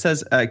Shelley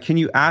says, can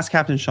you ask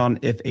Captain Sean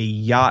if a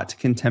yacht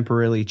can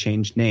temporarily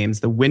change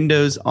names? The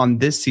windows on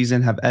this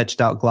season have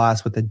etched out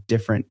glass with a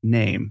different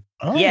name.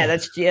 Oh. Yeah,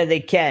 they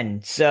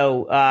can.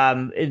 So,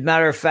 as a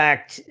matter of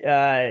fact,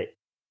 I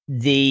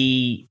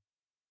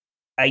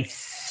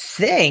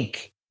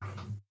think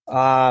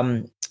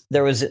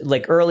there was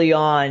like early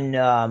on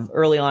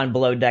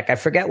below deck. I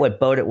forget what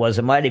boat it was.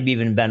 It might have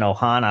even been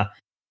Ohana,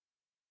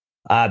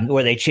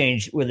 where they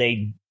changed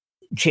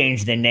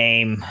the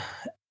name.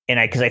 And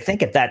because I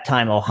think at that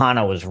time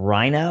Ohana was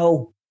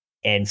Rhino,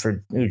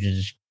 which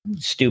is a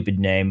stupid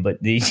name, but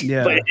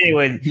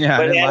anyway,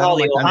 but it had all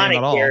the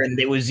Ohana gear, and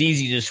it was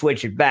easy to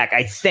switch it back.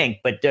 I think,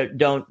 but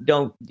don't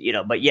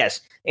But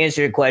yes,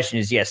 answer your question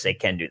is yes, they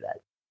can do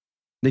that.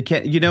 They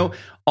can.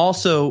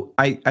 Also,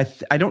 I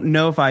don't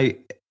know if I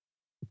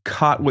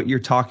caught what you're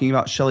talking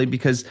about, Shelley,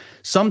 because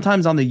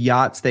sometimes on the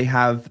yachts they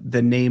have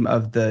the name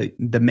of the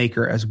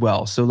maker as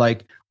well. So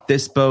like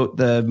this boat,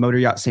 the motor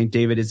yacht St.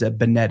 David, is a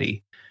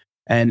Benetti.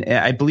 And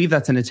I believe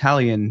that's an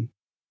Italian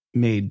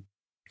made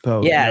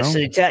boat. Yeah, so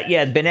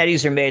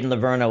Benettis are made in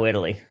Livorno,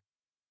 Italy.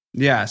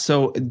 Yeah,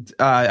 so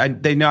I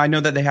know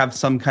that they have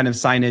some kind of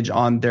signage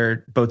on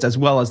their boats as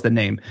well as the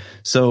name.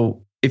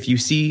 So if you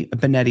see a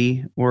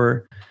Benetti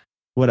or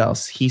what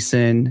else,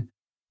 Heeson,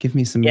 give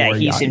me some more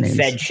yacht names. Heeson,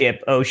 Fedship,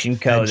 Ocean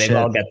Co. They've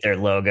all got their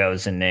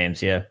logos and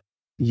names. Yeah.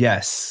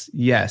 Yes.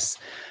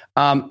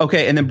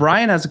 Okay, and then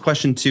Brian has a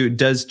question too.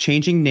 Does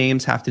changing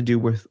names have to do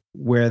with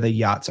where the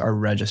yachts are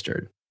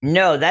registered?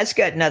 No, that's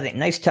got nothing.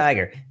 Nice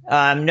tiger.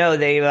 No,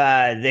 they.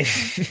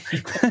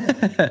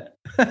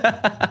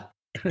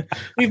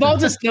 We've all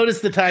just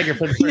noticed the tiger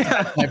for the first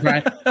time,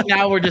 Brian.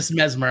 Now we're just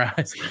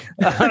mesmerized.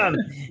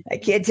 I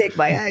can't take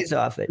my eyes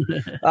off it.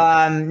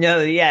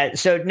 No, yeah.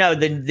 So no,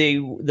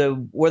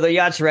 the where the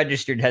yacht's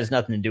registered has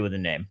nothing to do with the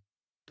name.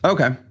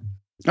 Okay,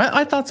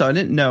 I thought so. I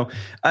didn't know.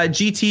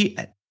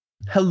 GT,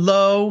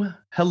 hello,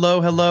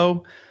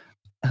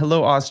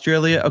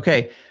 Australia.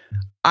 Okay.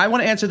 I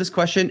want to answer this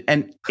question,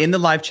 and in the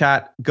live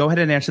chat, go ahead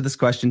and answer this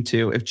question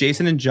too. If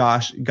Jason and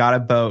Josh got a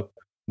boat,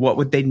 what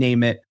would they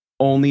name it?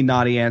 Only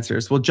naughty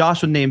answers. Well,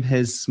 Josh would name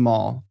his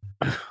Small.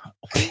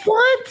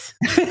 What?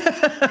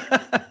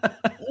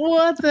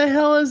 What the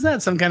hell is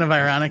that? Some kind of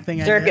ironic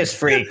thing? Circus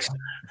Freaks.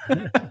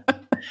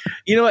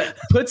 You know what?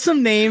 Put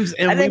some names.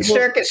 And I think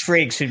Circus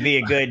Freaks would be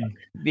a good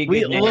name.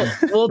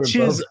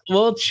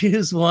 We'll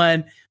choose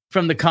one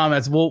from the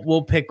comments.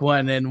 We'll pick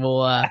one and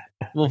we'll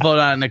vote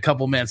on it in a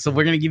couple minutes. So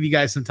we're gonna give you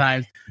guys some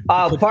time.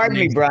 Oh, pardon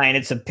me, Brian.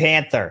 It's a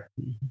panther.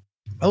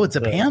 Oh, it's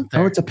a panther.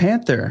 Oh, it's a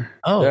panther.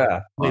 Oh,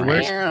 yeah. Wait,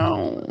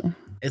 where's?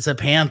 It's a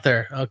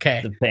panther.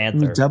 Okay, the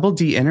panther. Double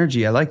D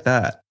energy. I like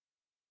that.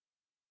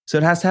 So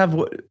it has to have.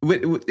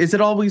 Is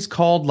it always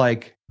called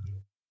like?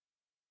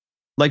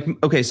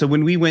 Okay, so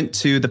when we went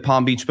to the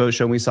Palm Beach Boat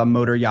Show and we saw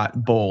Motor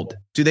Yacht Bold,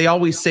 do they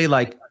always say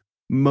like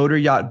Motor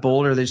Yacht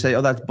Bold, or they say,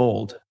 "Oh, that's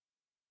bold"?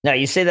 No,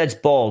 you say that's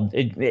bold.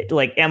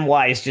 Like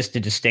MY is just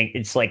a distinct.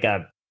 It's like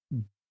a.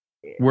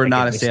 We're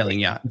not a sailing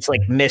yacht. It's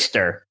like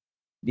Mister,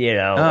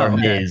 or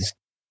Ms.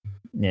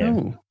 Yeah.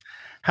 Oh.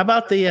 How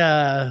about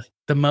the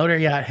Motor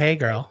Yacht Hey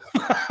Girl?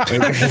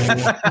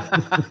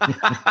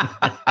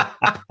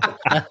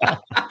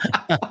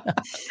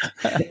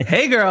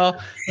 Hey girl.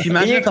 Can you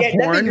imagine that'd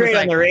be great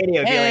on the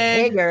radio.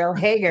 Hey. Be like,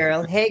 hey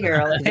girl.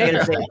 You're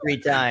gonna say it 3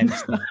 times.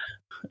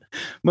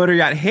 Motor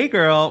Yacht Hey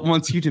Girl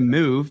wants you to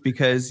move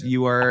because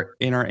you are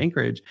in our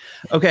anchorage.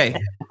 Okay.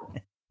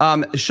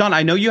 Sean,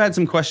 I know you had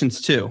some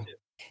questions too.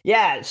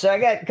 Yeah, so I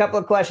got a couple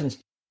of questions.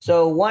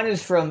 So one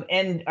is from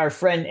our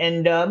friend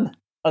N-Dub,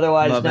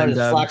 otherwise known as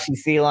Floxy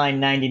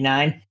Feline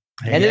 99.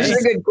 And this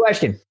is a good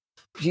question.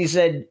 She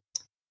said,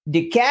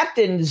 do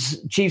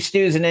captains, chief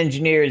stews, and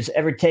engineers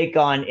ever take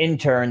on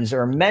interns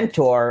or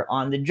mentor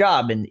on the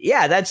job? And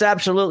yeah, that's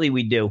absolutely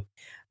we do.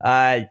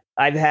 I've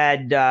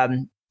had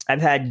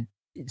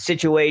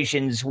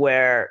situations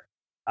where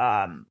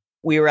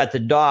we were at the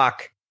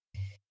dock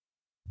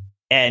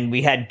and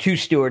we had 2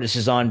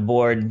 stewardesses on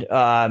board.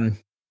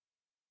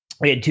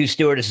 We had 2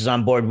 stewardesses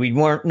on board. We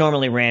weren't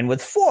normally ran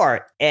with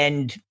 4,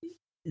 and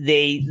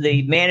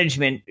the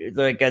management,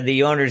 like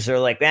the owners, are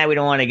like, we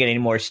don't want to get any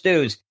more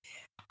stews.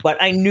 But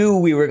I knew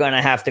we were going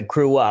to have to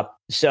crew up,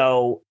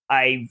 so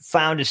I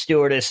found a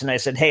stewardess and I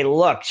said, "Hey,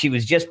 look," she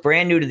was just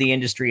brand new to the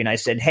industry, and I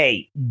said,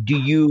 "Hey, do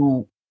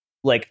you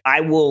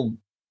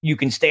you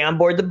can stay on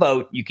board the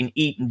boat, you can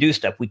eat and do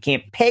stuff. We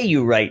can't pay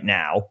you right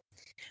now,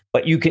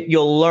 but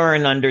you'll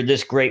learn under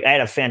this great." I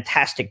had a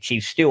fantastic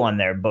chief stew on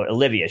there, but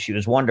Olivia, she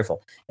was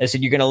wonderful. I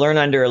said, "You're going to learn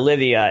under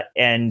Olivia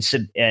and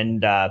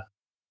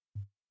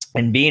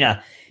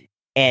Bina,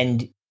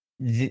 and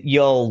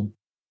you'll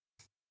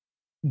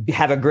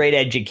have a great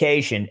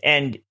education.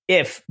 And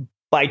if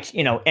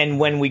and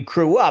when we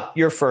crew up,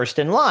 you're first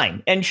in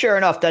line." And sure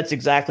enough, that's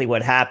exactly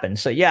what happened.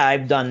 So yeah,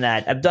 I've done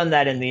that. I've done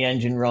that in the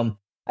engine room.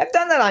 I've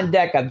done that on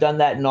deck. I've done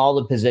that in all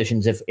the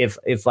positions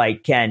if I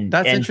can.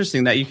 That's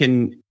interesting that you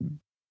can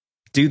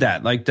do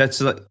that. Like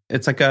it's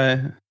like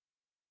a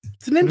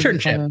It's an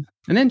internship.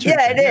 An internship.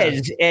 Yeah, it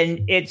is. And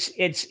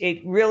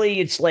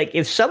it's like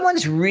if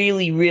someone's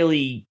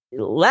really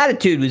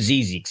Latitude was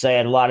easy because I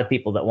had a lot of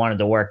people that wanted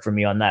to work for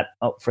me on that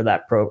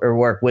or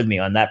work with me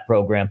on that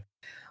program.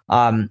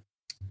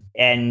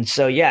 And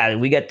so yeah,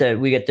 we get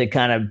to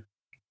kind of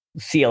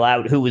feel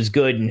out who was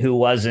good and who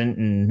wasn't,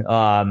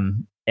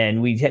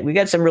 and we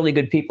got some really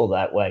good people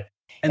that way.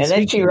 And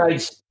then she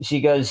writes,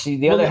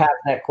 the other half of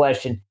that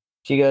question.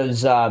 She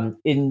goes,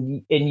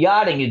 in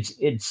yachting,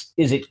 is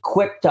it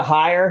quick to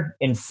hire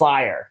and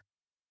fire?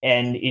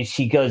 And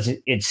she goes,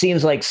 it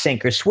seems like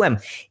sink or swim.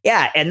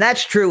 Yeah, and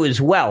that's true as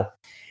well.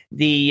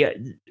 I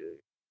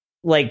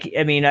like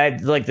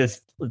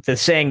the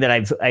saying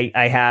that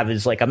I have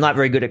is like, I'm not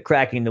very good at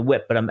cracking the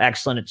whip, but I'm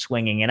excellent at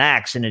swinging an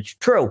axe, and it's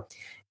true.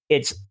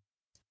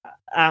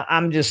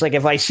 I'm just like,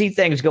 if I see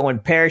things going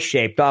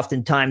pear-shaped,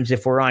 oftentimes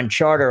if we're on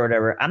charter or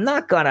whatever, I'm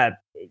not gonna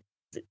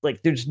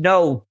like. There's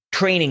no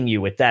training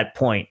you at that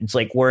point. It's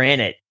like we're in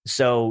it,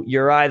 so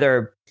you're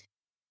either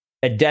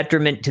a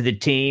detriment to the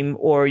team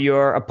or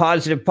you're a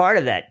positive part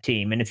of that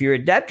team. And if you're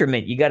a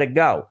detriment, you got to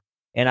go,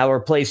 and I'll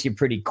replace you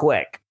pretty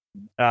quick.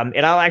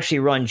 And I'll actually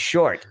run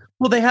short.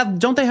 Well,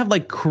 don't they have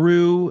like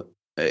crew?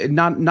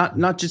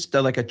 Not just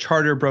like a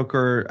charter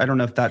broker. I don't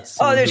know if that's.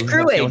 Oh, there's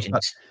crew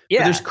agents.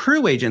 Yeah, there's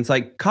crew agents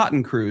like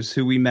Cotton Cruise,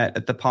 who we met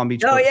at the Palm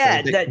Beach. Oh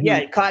yeah,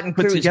 Cotton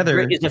Cruise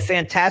is a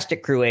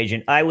fantastic crew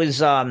agent. I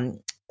was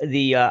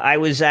I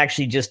was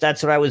actually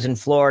that's what I was in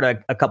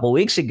Florida a couple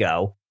weeks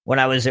ago when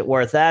I was at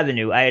Worth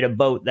Avenue. I had a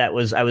boat I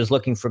was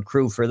looking for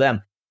crew for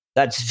them.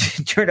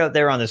 That's turned out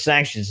they're on the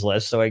sanctions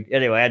list. So I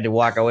had to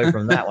walk away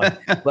from that one.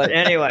 But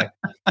anyway,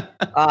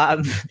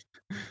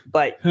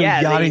 but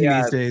yeah, yachting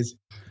these days.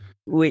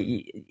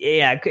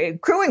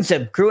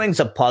 Crewing's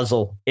a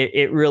puzzle.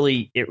 It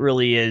really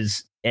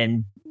is.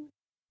 And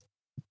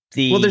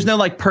there's no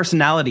like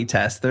personality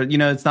test there.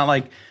 It's not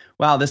like,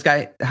 wow, this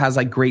guy has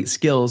like great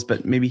skills,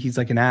 but maybe he's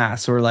like an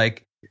ass, or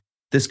like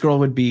this girl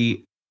would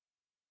be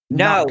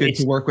not good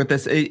to work with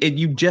this.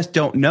 You just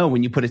don't know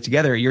when you put it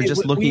together. You're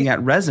just looking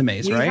at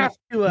resumes, right?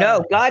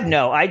 No, God,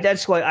 no.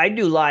 That's why I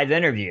do live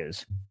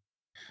interviews.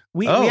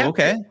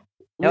 Okay.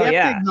 We have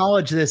to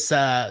acknowledge this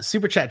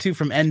super chat too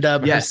from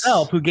N-Dub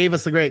herself, who gave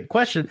us a great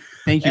question.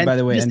 Thank you, by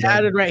the way. Just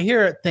added right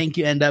here. Thank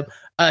you, N-Dub.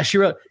 She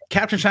wrote,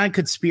 Captain Shine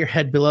could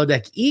spearhead Below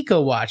Deck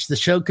Eco Watch. The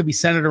show could be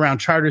centered around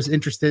charters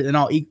interested in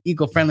all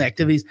eco-friendly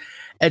activities,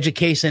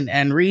 education,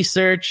 and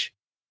research.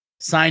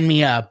 Sign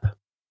me up.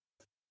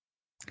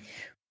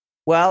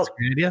 Well,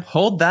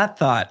 hold that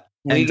thought.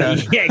 Yeah,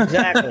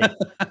 exactly.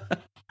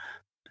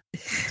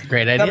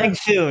 Great idea. Coming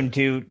soon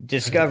to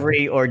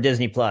Discovery or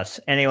Disney Plus.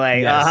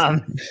 Anyway,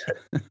 yes.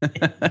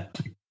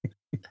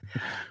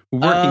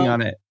 Working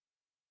on it.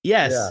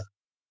 Yes. Yeah.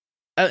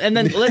 And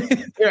then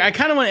I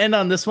kind of want to end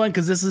on this one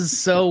because this is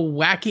so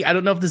wacky. I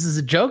don't know if this is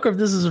a joke or if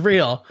this is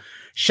real.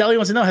 Shelly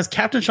wants to know, has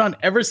Captain Sean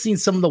ever seen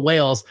some of the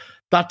whales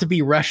thought to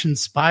be Russian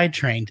spy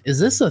trained? Is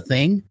this a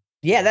thing?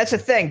 Yeah, that's a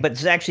thing, but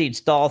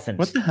it's dolphins.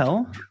 What the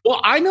hell?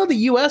 Well, I know the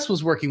U.S.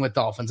 was working with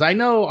dolphins. I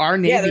know our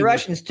Navy. Yeah, the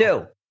Russians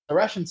too. The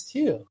Russians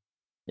too.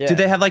 Yeah. Do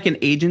they have like an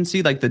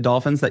agency like the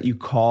dolphins that you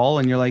call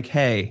and you're like,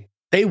 hey,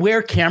 they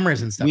wear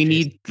cameras and stuff. We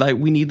need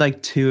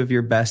like two of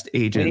your best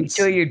agents. We need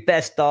two of your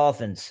best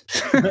dolphins.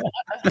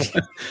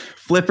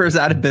 Flipper's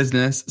out of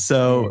business,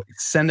 so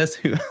send us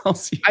who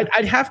else.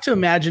 I'd have to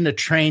imagine a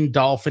trained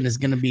dolphin is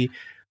going to be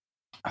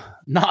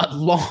not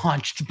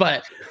launched,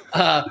 but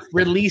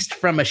released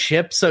from a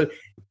ship. So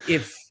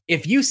if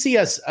you see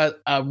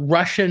a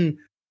Russian,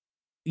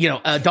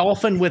 a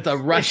dolphin with a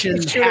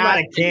Russian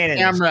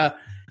camera,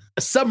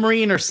 a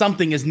submarine or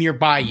something is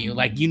nearby you,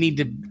 like you need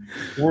to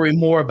worry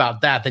more about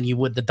that than you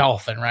would the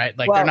dolphin, right?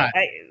 Like they're not.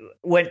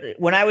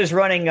 When I was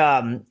running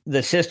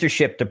the sister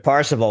ship to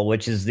Parseval,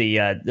 which is the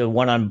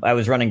one I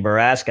was running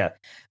Baraska,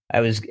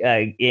 I was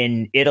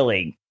in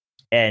Italy,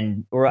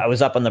 and I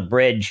was up on the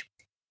bridge,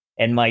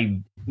 and my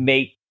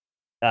mate,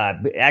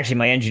 actually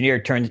my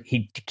engineer,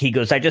 he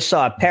goes, I just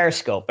saw a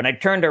periscope, and I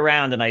turned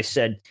around and I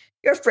said,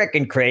 you're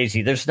freaking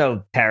crazy. There's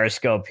no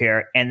periscope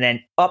here. And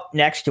then up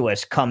next to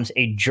us comes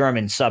a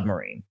German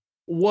submarine.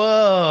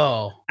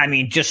 Whoa. I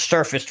mean, just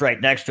surfaced right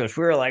next to us.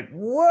 We were like,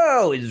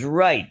 whoa, is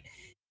right.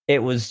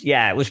 It was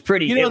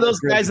pretty. Those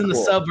guys in the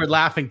sub were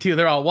laughing too.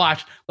 They're all,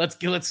 watch. Let's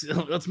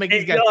make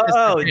these guys.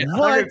 Oh,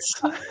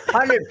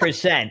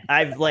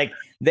 100%.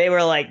 They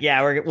were like,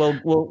 yeah,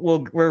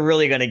 we're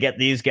really going to get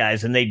these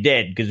guys. And they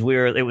did, because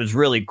it was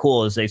really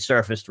cool as they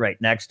surfaced right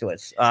next to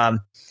us.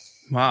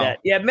 Wow.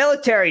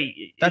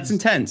 Military. That's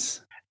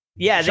intense.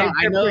 Yeah. Sean,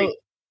 I know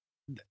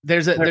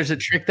there's a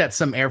trick that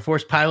some Air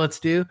Force pilots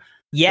do.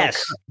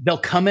 Yes. They'll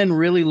come in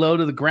really low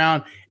to the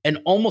ground and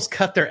almost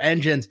cut their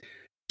engines,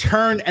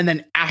 turn, and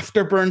then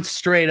afterburn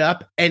straight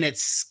up. And it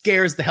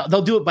scares the hell.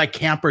 They'll do it by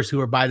campers who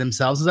are by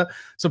themselves.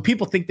 So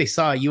people think they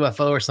saw a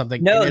UFO or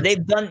something. No,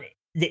 they've done.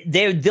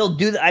 They'll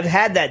do. I've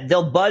had that.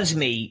 They'll buzz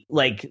me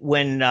like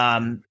when,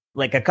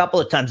 like a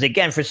couple of times.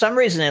 Again, for some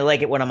reason, I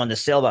like it when I'm on the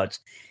sailboats.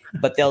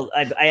 But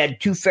I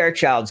had two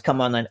Fairchilds come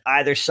on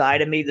either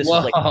side of me. This is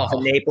like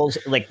from Naples.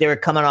 Like they were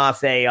coming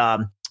off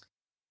a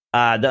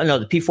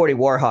The P-40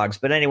 Warhogs.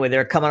 But anyway,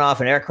 they're coming off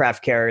an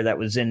aircraft carrier that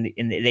was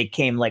they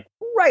came like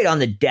right on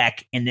the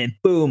deck, and then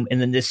boom,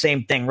 and then the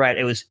same thing. Right,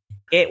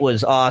 it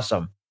was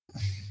awesome.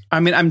 I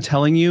mean, I'm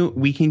telling you,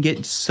 we can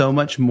get so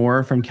much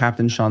more from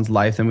Captain Sean's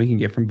life than we can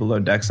get from Below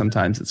Deck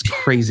sometimes. It's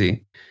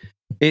crazy.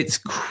 It's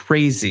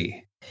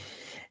crazy.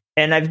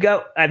 And I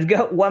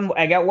got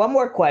one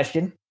more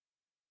question.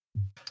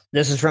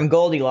 This is from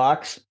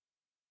Goldilocks.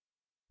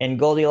 And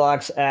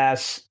Goldilocks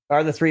asks,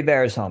 are the three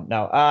bears home?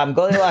 No.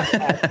 Goldilocks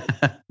asks,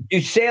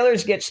 do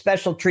sailors get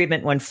special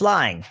treatment when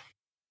flying?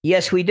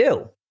 Yes, we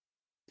do.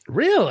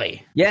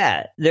 Really?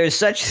 Yeah. There's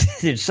such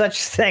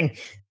thing.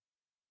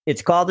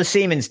 It's called the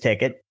seaman's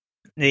ticket.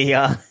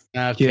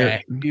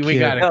 Okay. We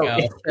got to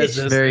go. It's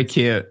very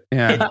cute.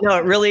 Yeah.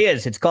 It really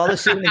is. It's called a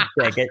seaman's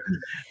ticket.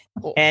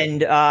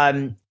 And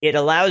it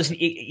allows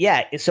me,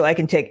 so I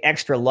can take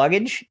extra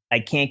luggage. I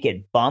can't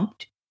get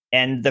bumped.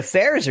 And the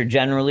fares are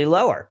generally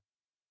lower.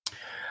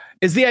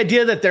 Is the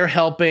idea that they're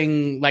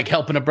helping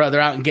a brother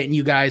out and getting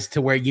you guys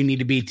to where you need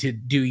to be to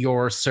do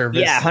your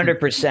service? Yeah,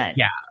 100%.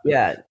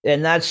 Yeah,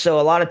 and that's so.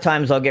 A lot of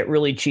times I'll get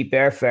really cheap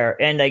airfare,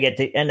 and I get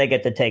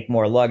to take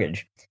more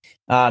luggage.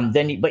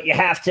 But you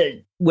have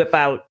to whip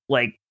out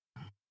like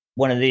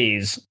one of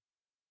these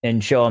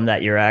and show them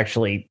that you're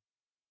actually,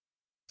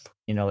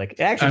 actually. What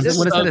is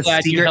it?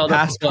 A secret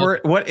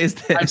passport? What is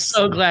this? I'm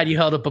so glad you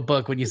held up a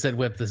book when you said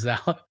whip this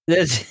out.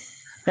 This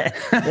is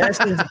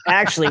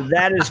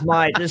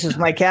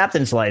my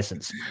captain's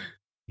license.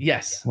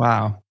 Yes.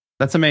 Wow.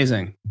 That's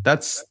amazing.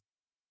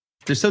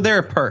 So there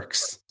are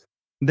perks.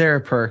 There are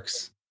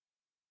perks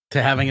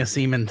to having a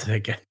seaman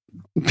ticket.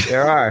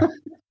 There are.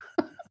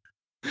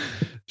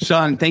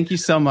 Sean, thank you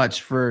so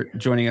much for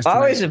joining us tonight.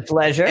 Always a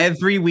pleasure.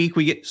 Every week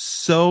we get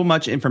so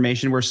much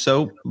information. We're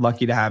so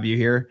lucky to have you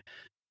here.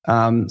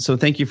 So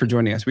thank you for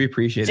joining us. We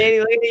appreciate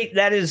it. Lady,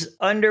 that is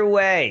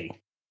underway.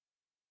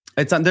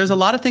 There's a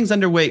lot of things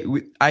underway.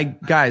 I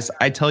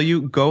tell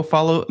you, go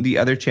follow the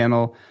other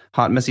channel,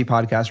 Hot Messy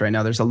Podcast right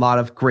now. There's a lot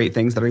of great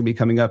things that are going to be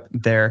coming up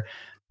there.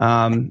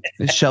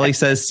 Shelly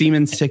says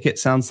Seaman's ticket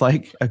sounds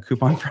like a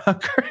coupon for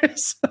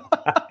hookers.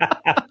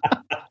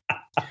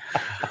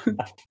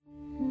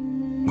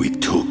 We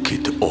took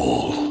it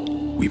all.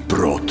 We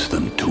brought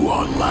them to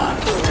our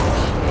land.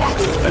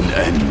 An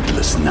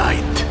endless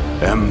night,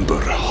 ember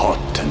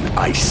hot and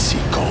icy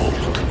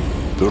cold.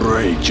 The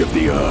rage of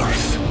the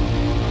earth.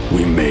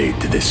 We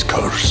made this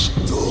curse.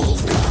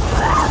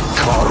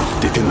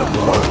 Carved it in the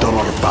blood on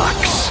our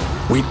backs.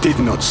 We did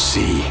not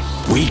see.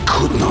 We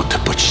could not,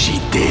 but she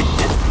did.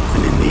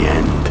 And in the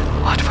end...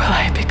 What will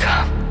I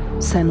become?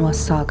 Senua's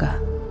Saga.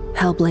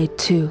 Hellblade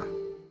 2.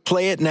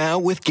 Play it now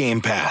with Game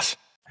Pass.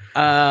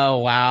 Oh,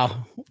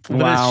 wow.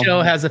 The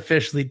show has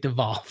officially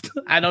devolved.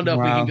 I don't know if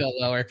we can go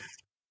lower.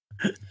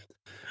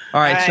 All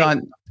right,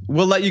 Sean,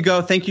 we'll let you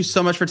go. Thank you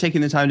so much for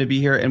taking the time to be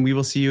here, and we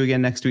will see you again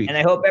next week. And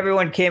I hope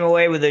everyone came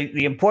away with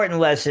the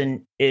important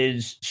lesson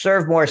is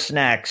serve more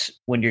snacks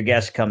when your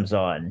guest comes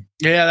on.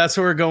 Yeah, that's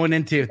what we're going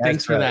into.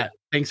 Thanks for that.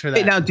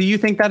 Hey, now, do you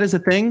think that is a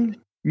thing?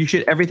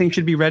 Everything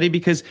should be ready?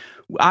 Because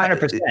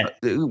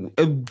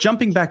 100%.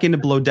 Jumping back into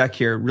Below Deck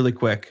here really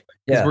quick,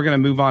 because we're going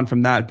to move on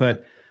from that.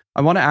 But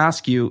I want to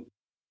ask you,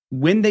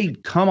 when they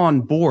come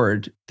on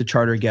board, the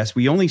charter guests,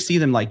 we only see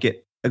them like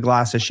get a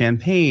glass of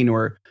champagne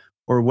or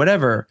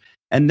whatever.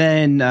 And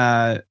then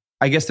I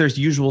guess there's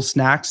usual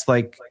snacks,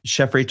 like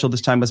Chef Rachel this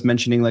time was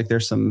mentioning, like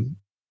there's some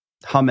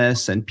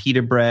hummus and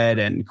pita bread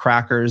and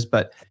crackers,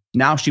 but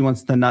now she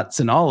wants the nuts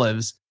and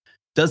olives.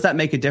 Does that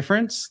make a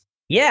difference?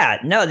 Yeah,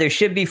 no, there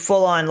should be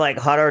full on like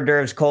hot hors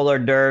d'oeuvres, cold hors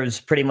d'oeuvres,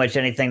 pretty much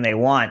anything they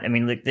want. I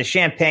mean, like the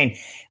champagne,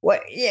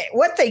 what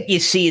you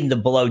see in the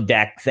Below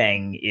Deck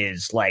thing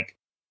is like,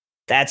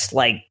 that's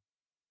like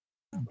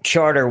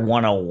Charter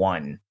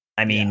 101.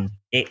 I mean,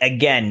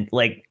 again,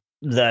 like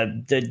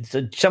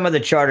the some of the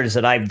charters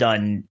that I've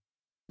done,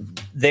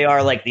 they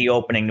are like the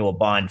opening to a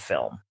Bond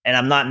film, and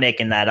I'm not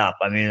making that up.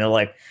 I mean, they're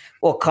like,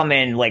 we'll come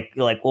in like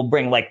we'll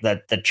bring like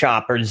the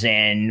choppers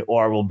in,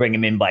 or we'll bring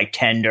them in by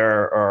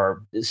tender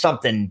or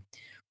something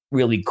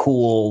really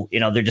cool.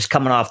 They're just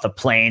coming off the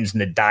planes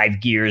and the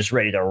dive gears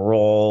ready to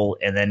roll,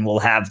 and then we'll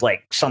have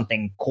like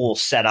something cool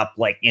set up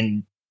like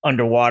in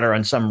underwater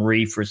on some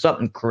reef or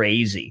something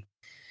crazy.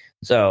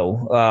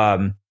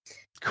 So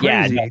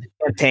Crazy. Yeah,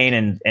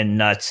 champagne and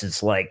nuts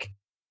is like,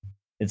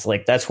 it's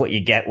like that's what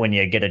you get when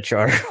you get a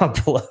charter on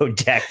Below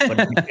Deck.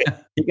 But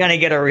you're gonna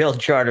get a real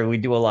charter. We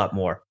do a lot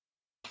more.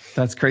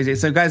 That's crazy.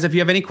 So, guys, if you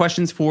have any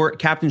questions for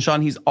Captain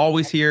Sean, he's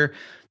always here.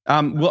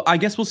 Well, I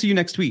guess we'll see you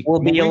next week.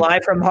 We'll be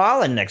live from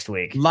Holland next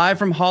week. Live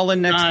from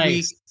Holland next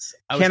week.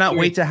 Cannot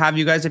wait to have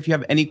you guys. If you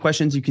have any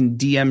questions, you can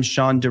DM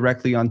Sean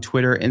directly on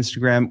Twitter,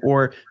 Instagram,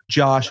 or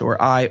Josh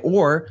or I,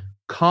 or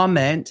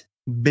comment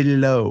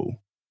below.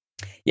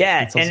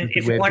 Yeah, and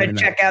if you want to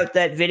check out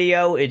that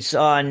video, it's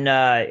on.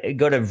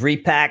 Go to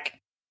Vreepack,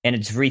 and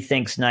it's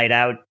Rethinks Night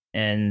Out,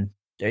 and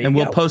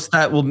we'll post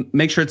that. We'll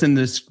make sure it's in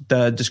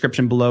the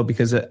description below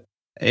because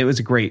it was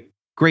a great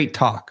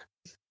talk.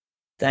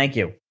 Thank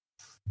you.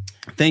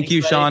 Thank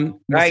you,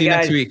 Sean. We'll see you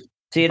next week.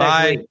 See you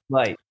next week.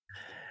 Bye.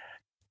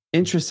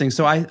 Interesting.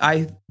 So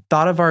I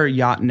thought of our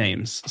yacht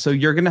names. So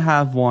you're going to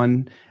have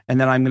one, and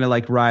then I'm going to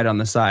like ride on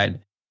the side.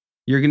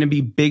 You're going to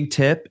be Big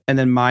Tip, and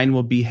then mine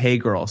will be Hey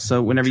Girl.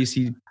 So whenever you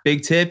see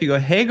Big Tip, you go,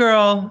 Hey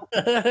Girl.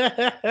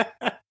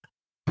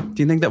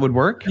 Do you think that would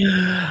work?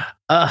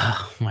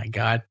 Oh my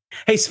God.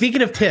 Hey,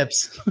 speaking of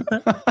tips,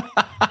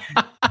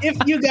 if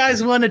you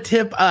guys want to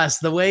tip us,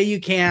 the way you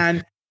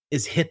can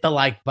is hit the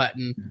like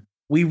button.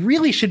 We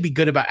really should be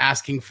good about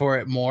asking for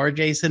it more,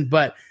 Jason,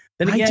 but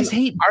then again, I just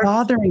hate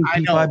bothering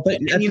people. I know,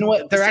 but you know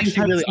what? They're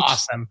actually really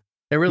awesome.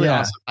 They're really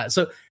awesome.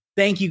 So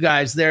thank you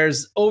guys.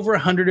 There's over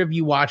 100 of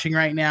you watching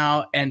right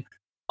now, and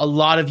a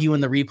lot of you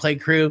in the replay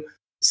crew.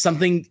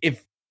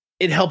 If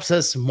it helps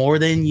us more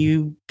than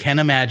you can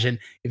imagine,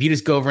 if you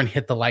just go over and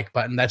hit the like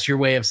button, that's your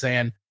way of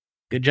saying,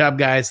 good job,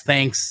 guys.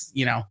 Thanks.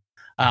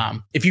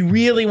 If you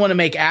really want to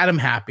make Adam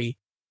happy,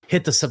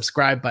 hit the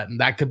subscribe button.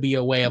 That could be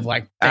a way of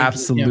like,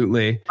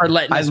 absolutely. For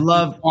letting us I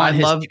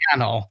love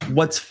channel.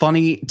 What's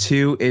funny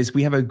too is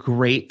we have a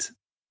great,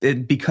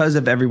 because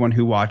of everyone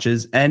who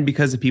watches and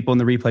because of people in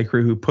the replay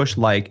crew who push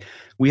like,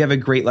 we have a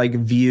great like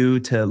view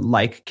to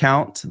like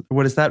count.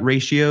 What is that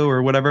ratio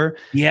or whatever?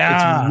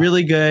 Yeah. It's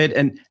really good.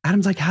 And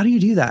Adam's like, how do you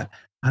do that?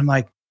 I'm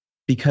like,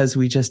 because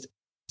we just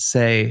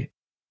say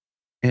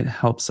it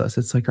helps us.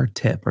 It's like our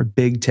tip, our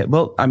big tip.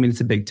 Well, I mean,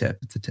 it's a big tip.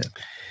 It's a tip.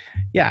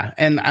 Yeah.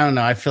 And I don't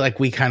know. I feel like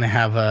we kind of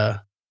have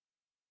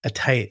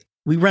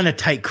we run a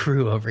tight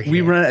crew over here.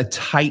 We run a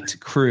tight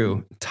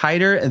crew,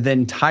 tighter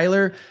than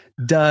Tyler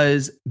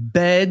does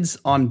beds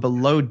on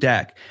Below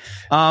Deck.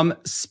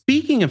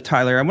 Speaking of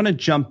Tyler, I want to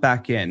jump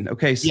back in.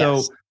 Okay, so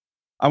yes.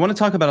 I want to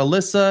talk about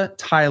Alyssa,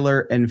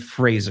 Tyler, and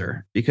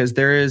Fraser because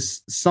there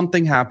is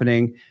something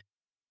happening.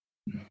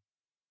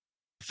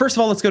 First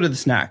of all, let's go to the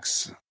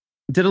snacks.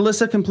 Did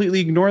Alyssa completely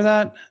ignore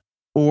that,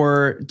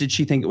 or did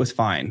she think it was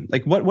fine?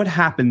 Like, what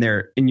happened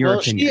there in your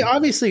opinion? She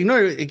obviously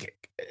ignored it.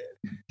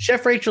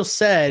 Chef Rachel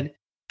said,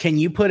 "Can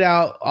you put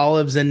out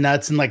olives and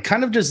nuts and like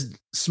kind of just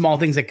small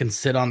things that can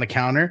sit on the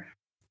counter?"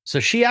 So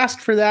she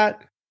asked for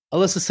that.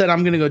 Alyssa said,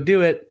 "I'm going to go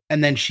do it."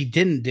 And then she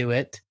didn't do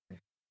it.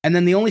 And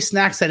then the only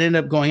snacks that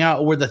ended up going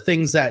out were the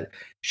things that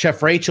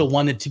Chef Rachel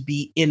wanted to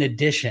be in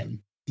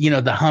addition, the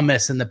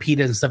hummus and the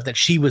pita and stuff that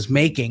she was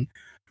making.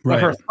 Right.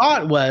 But her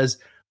thought was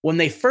when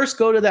they first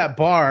go to that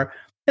bar,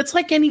 it's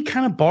like any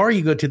kind of bar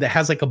you go to that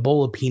has like a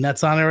bowl of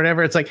peanuts on it or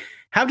whatever. It's like,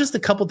 have just a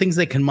couple things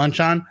they can munch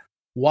on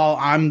while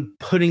I'm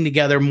putting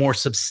together more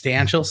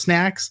substantial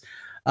snacks.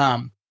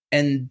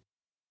 And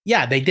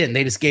yeah, they didn't.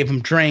 They just gave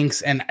them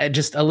drinks. And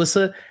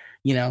Alyssa,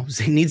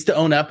 needs to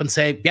own up and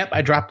say, yep,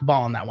 I dropped the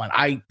ball on that one.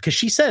 Because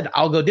she said,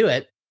 I'll go do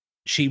it.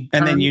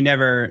 And then you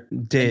never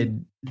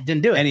didn't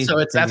do it. Anything.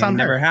 So that's on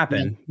never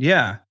happened.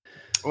 Yeah.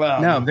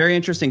 Well, no, very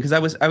interesting. Because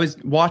I was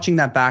watching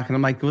that back and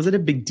I'm like, was it a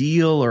big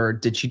deal or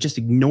did she just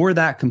ignore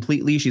that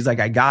completely? She's like,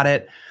 I got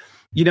it.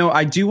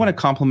 I do want to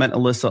compliment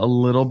Alyssa a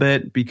little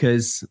bit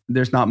because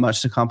there's not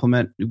much to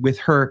compliment with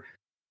her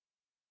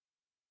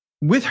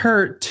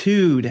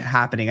tude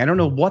happening. I don't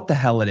know what the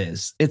hell it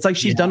is. It's like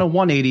she's done a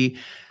 180.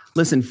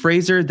 Listen,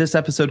 Fraser, this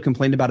episode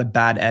complained about a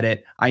bad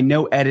edit. I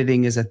know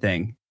editing is a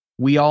thing.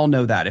 We all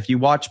know that. If you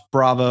watch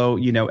Bravo,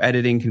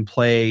 editing can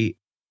play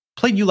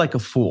you like a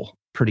fool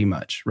pretty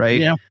much, right?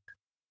 Yeah.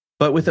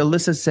 But with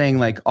Alyssa saying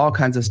like all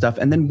kinds of stuff,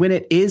 and then when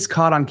it is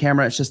caught on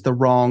camera, it's just the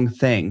wrong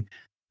thing.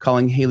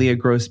 Calling Haley a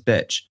gross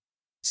bitch,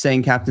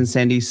 saying Captain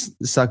Sandy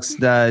sucks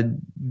the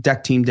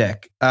deck team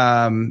dick,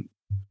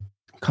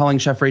 calling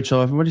Chef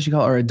Rachel, what did she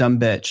call her, a dumb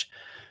bitch?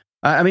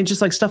 I mean,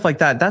 just like stuff like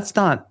that. That's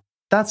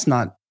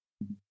not.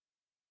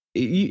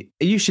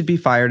 You should be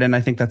fired, and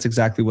I think that's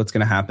exactly what's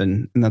going to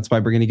happen, and that's why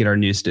we're going to get our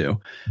news due.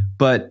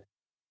 But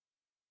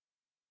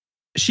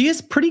she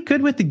is pretty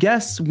good with the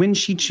guests when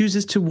she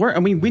chooses to work. I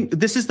mean,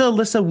 this is the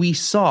Alyssa we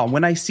saw.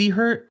 When I see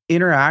her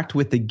interact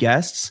with the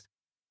guests,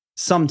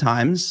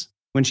 sometimes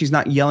when she's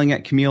not yelling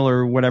at Camille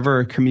or whatever,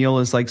 or Camille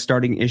is like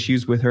starting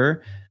issues with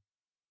her,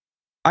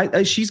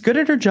 she's good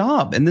at her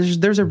job. And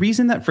there's a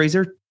reason that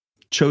Fraser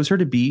chose her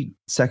to be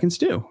second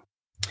stew.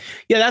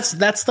 Yeah,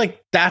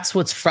 that's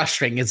what's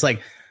frustrating. It's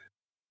like,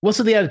 what's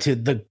with the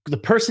attitude? The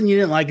person you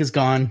didn't like is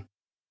gone.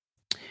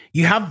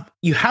 You have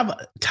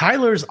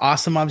Tyler's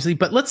awesome, obviously,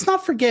 but let's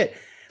not forget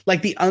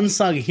like the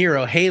unsung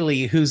hero,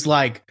 Haley, who's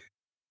like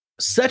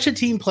such a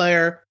team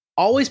player,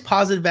 always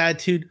positive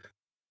attitude.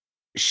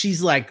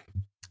 She's like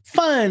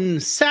fun,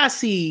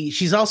 sassy.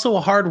 She's also a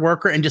hard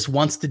worker and just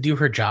wants to do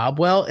her job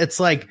well. It's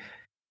like,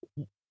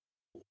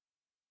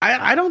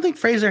 I don't think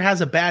Fraser has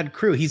a bad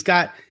crew. He's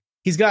got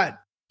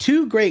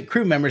two great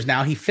crew members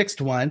now. He fixed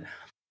one.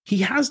 He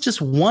has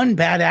just one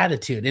bad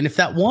attitude. And if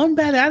that one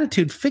bad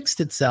attitude fixed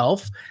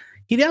itself,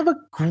 he'd have a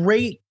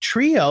great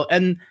trio.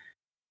 And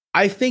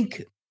I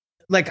think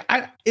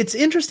it's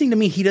interesting to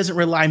me. He doesn't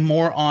rely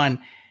more on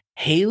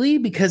Haley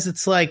because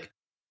it's like,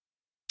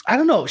 I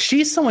don't know.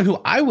 She's someone who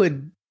I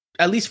would,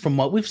 at least from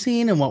what we've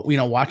seen and what,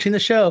 watching the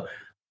show,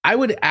 I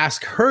would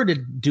ask her to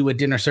do a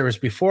dinner service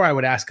before I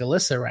would ask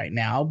Alyssa right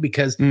now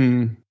because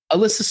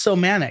Alyssa's so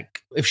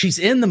manic. If she's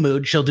in the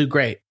mood, she'll do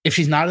great. If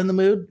she's not in the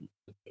mood,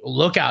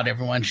 look out,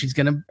 everyone. She's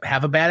going to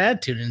have a bad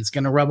attitude and it's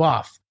going to rub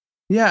off.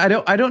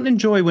 Yeah, I don't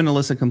enjoy when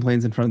Alyssa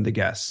complains in front of the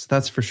guests.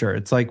 That's for sure.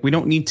 It's like, we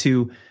don't need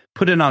to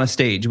put it on a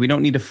stage. We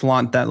don't need to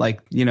flaunt that, like,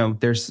 you know,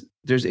 there's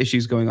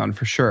issues going on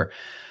for sure.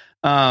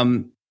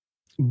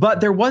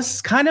 But there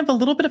was kind of a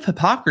little bit of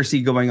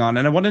hypocrisy going on.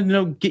 And I wanted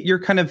to get your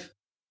kind of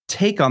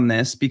take on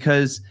this,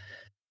 because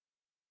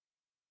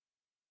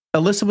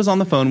Alyssa was on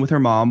the phone with her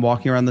mom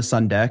walking around the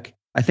sun deck.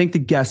 I think the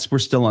guests were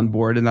still on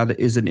board, and that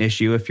is an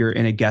issue if you're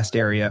in a guest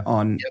area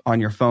on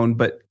your phone.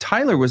 But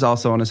Tyler was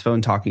also on his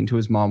phone talking to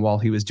his mom while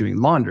he was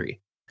doing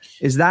laundry.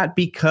 Is that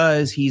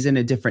because he's in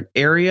a different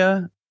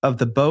area of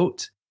the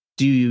boat?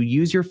 Do you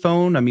use your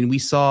phone? I mean, we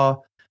saw,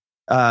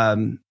 why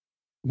am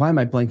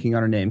I blanking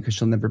on her name? Because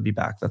she'll never be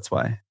back. That's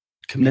why.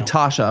 Camille.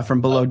 Natasha from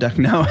Below Deck.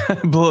 No,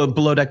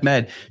 Below Deck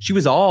Med. She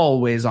was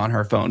always on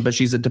her phone, but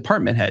she's a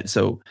department head.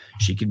 So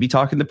she could be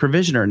talking to the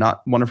provisioner,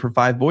 not one of her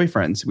 5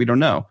 boyfriends. We don't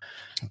know.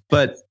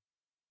 But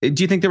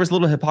do you think there was a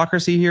little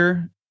hypocrisy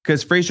here?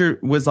 Because Fraser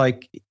was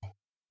like,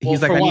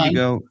 he's like, I need to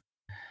go.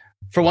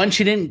 For one,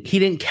 he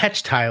didn't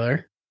catch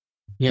Tyler.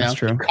 That's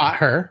true. He caught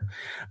her.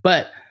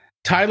 But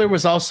Tyler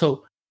was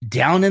also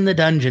down in the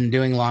dungeon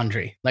doing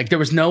laundry. Like, there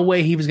was no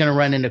way he was going to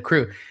run into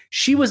crew.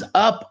 She was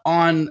up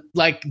on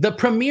like the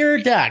premier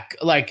deck,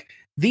 like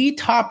the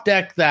top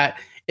deck that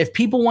if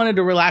people wanted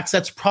to relax,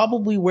 that's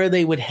probably where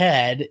they would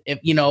head, if,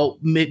 you know,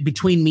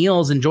 between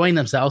meals, enjoying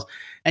themselves.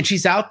 And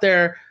she's out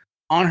there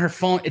on her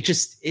phone. It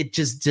just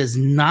does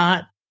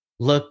not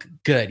look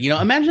good. You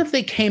know, imagine if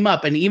they came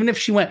up and even if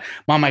she went,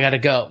 Mom, I got to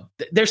go.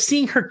 They're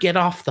seeing her get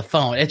off the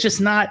phone. It's just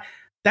not,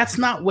 that's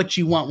not what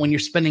you want when you're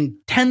spending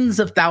tens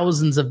of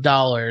thousands of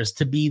dollars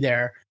to be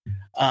there.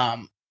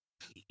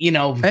 You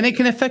know, and it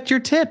can affect your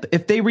tip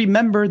if they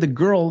remember the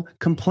girl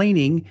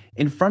complaining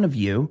in front of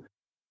you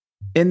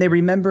and they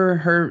remember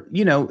her,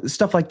 you know,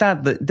 stuff like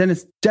that. Then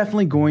it's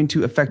definitely going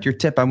to affect your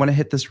tip. I want to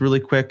hit this really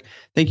quick.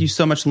 Thank you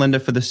so much, Linda,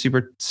 for the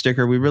super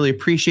sticker. We really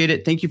appreciate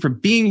it. Thank you for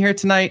being here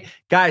tonight.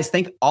 Guys,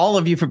 thank all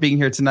of you for being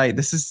here tonight.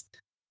 This is,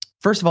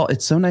 first of all,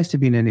 it's so nice to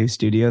be in a new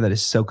studio that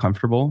is so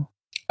comfortable.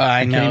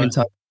 I know. Can't even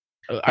tell.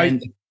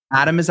 And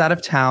Adam is out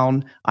of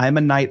town. I'm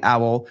a night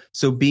owl.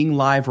 So being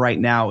live right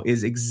now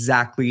is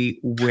exactly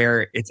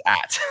where it's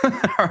at.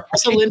 Right?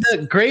 So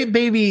Linda, great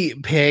baby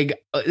pig.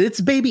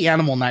 It's baby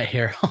animal night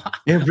here.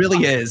 It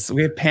really is.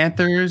 We have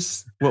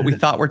panthers, what we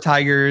thought were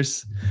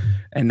tigers,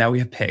 and now we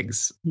have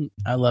pigs.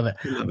 I love it.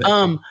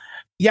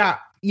 Yeah,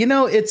 you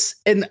know,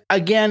 and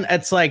again,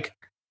 it's like,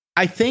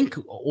 I think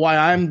why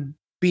I'm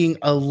being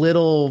a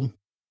little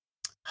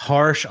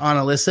harsh on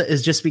Alyssa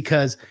is just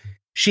because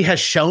she has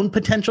shown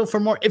potential for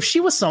more. If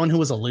she was someone who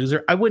was a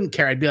loser, I wouldn't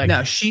care. I'd be like,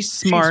 no, she's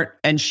smart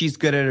and she's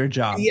good at her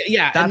job.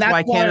 Yeah. That's why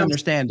I can't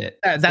understand it.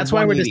 That's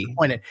why we're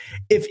disappointed.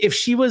 If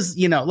she was,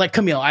 you know, like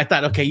Camille, I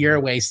thought, okay, you're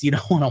a waste. You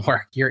don't want to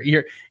work.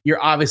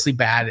 You're obviously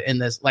bad in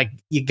this. Like,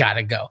 you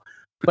gotta go.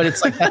 But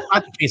it's like, that's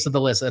not the case of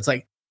Alyssa. It's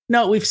like,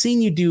 no, we've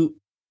seen you do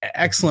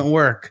excellent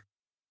work.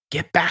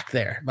 Get back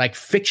there. Like,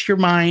 fix your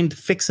mind,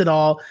 fix it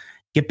all.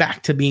 Get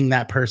back to being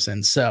that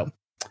person. So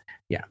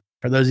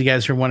for those of you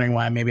guys who are wondering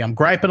why maybe I'm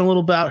griping a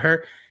little about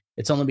her,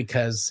 it's only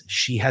because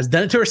she has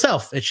done it to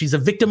herself. She's a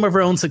victim of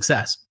her own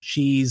success.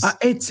 She's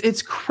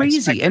it's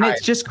crazy, and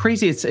it's just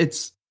crazy.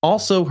 It's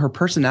also her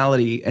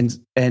personality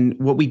and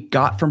what we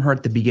got from her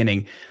at the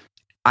beginning.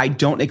 I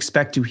don't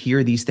expect to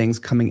hear these things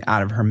coming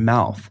out of her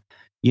mouth,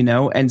 you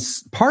know. And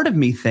part of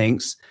me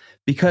thinks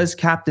because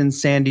Captain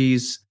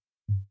Sandy's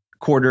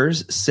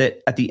quarters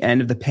sit at the end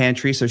of the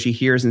pantry, so she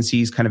hears and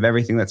sees kind of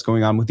everything that's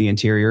going on with the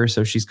interior.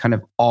 So she's kind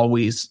of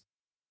always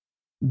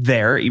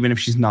there, even if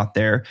she's not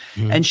there.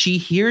 Mm-hmm. And she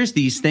hears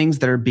these things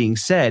that are being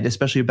said,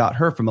 especially about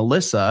her from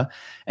Alyssa,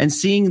 and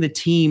seeing the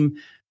team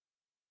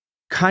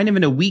kind of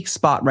in a weak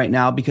spot right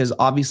now, because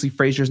obviously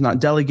Fraser's not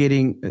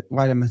delegating.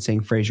 Why am I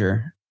saying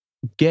Fraser?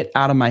 Get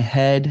out of my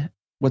head.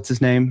 What's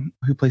his name?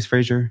 Who plays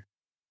Fraser?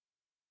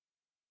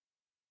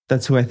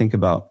 That's who I think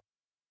about.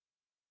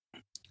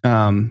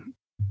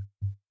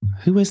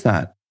 Who is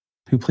that?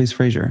 Who plays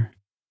Fraser?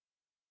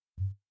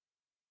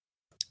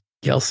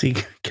 Kelsey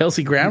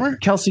Grammer?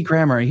 Kelsey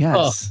Grammer,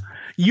 yes. Oh,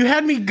 you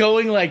had me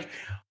going like,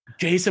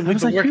 Jason, we've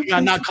been working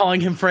on not calling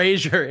him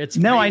Fraser. It's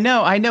no, Fraser.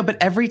 I know, but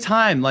every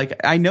time, like,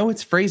 I know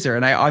it's Fraser,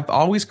 and I've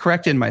always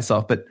corrected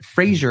myself, but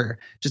Fraser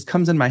just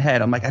comes in my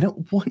head. I'm like, I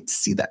don't want to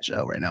see that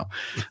show right now.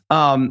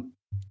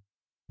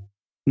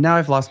 Now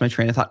I've lost my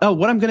train of thought. Oh,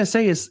 what I'm going to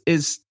say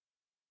is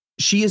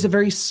she is a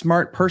very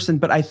smart person,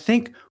 but I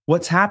think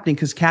what's happening,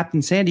 because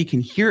Captain Sandy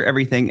can hear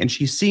everything and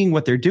she's seeing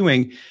what they're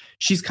doing,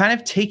 she's kind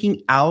of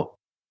taking out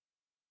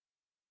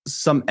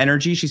some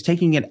energy. She's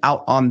taking it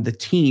out on the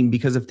team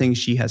because of things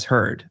she has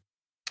heard.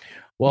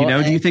 Well, you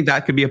know, do you think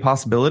that could be a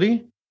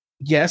possibility?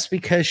 Yes,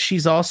 because she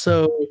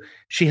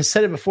has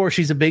said it before.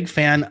 She's a big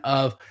fan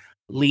of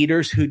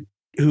leaders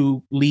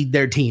who lead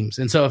their teams.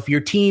 And so if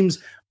your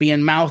team's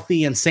being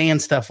mouthy and saying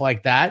stuff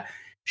like that,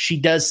 she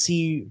does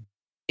see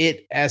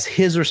it as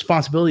his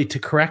responsibility to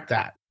correct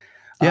that.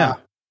 Yeah.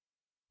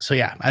 So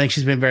yeah, I think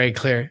she's been very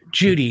clear.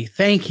 Judy,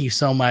 thank you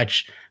so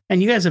much.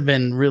 And you guys have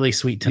been really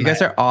sweet tonight. You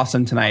guys are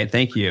awesome tonight.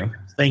 Thank you.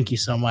 Thank you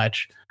so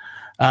much.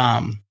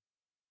 Thank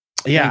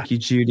you,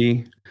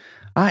 Judy.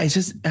 It's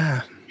just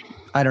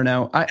I don't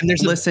know. And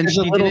there's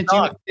a little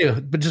dog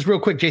too. But just real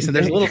quick, Jason,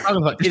 there's a little dog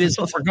about it is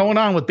we're going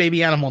on with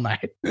Baby Animal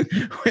Night.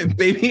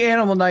 Baby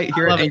Animal Night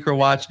here at Anchor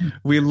Watch.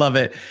 We love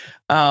it.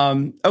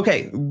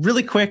 Okay,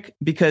 really quick,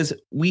 because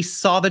we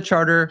saw the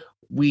charter.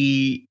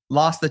 We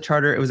lost the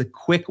charter. It was a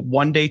quick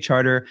 1-day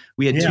charter.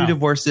 We had 2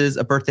 divorces,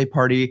 a birthday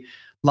party,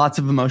 lots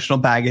of emotional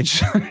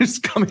baggage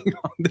just coming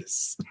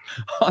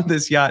on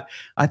this yacht.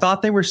 I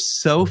thought they were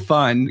so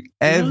fun.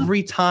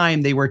 Every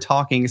time they were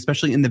talking,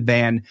 especially in the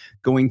van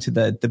going to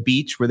the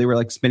beach where they were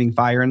like spinning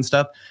fire and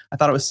stuff. I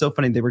thought it was so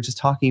funny. They were just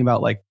talking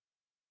about like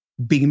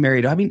being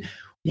married. I mean,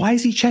 why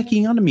is he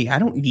checking on me? I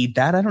don't need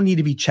that. I don't need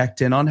to be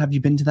checked in on. Have you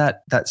been to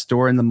that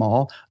store in the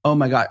mall? Oh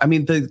my God. I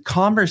mean, the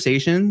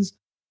conversations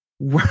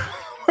were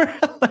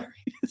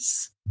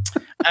hilarious.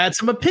 I had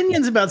some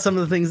opinions about some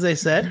of the things they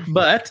said,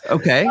 but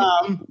okay.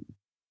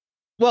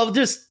 Well,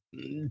 just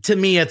to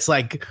me, it's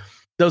like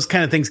those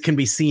kind of things can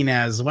be seen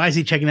as, why is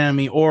he checking in on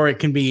me? Or it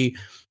can be,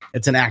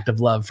 it's an act of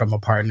love from a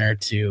partner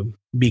to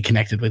be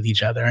connected with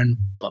each other and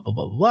blah, blah,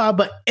 blah, blah.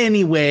 But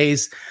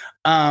anyways,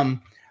 I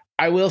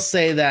will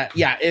say that,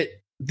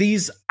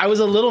 I was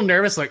a little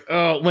nervous, like,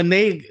 when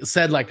they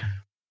said like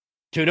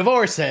 2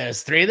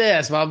 divorces, 3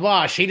 this, blah,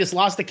 blah. She just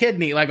lost a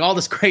kidney, like all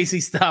this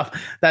crazy stuff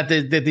that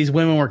these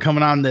women were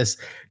coming on this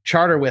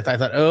charter with. I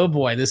thought, oh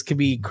boy, this could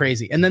be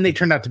crazy. And then they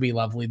turned out to be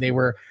lovely. They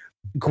were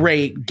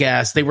great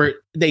guests.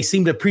 They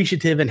seemed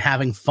appreciative and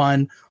having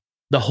fun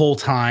the whole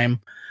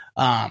time.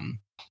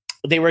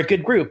 They were a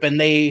good group,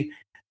 and they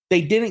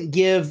didn't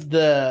give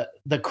the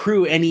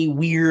crew any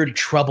weird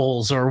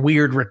troubles or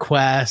weird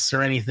requests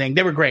or anything.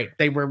 They were great.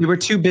 They were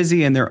too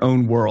busy in their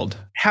own world.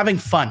 Having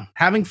fun.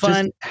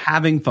 Just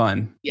having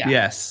fun. Yeah.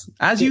 Yes.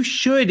 As you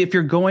should if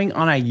you're going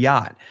on a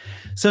yacht.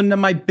 So now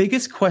my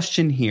biggest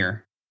question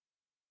here,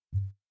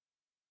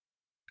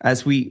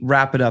 as we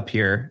wrap it up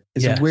here,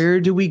 is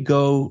where do we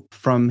go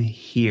from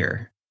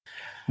here?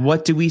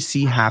 What do we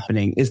see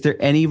happening? Is there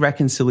any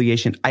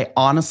reconciliation? I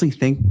honestly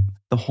think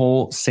the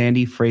whole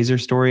Sandy Fraser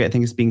story, I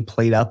think, is being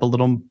played up a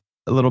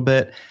little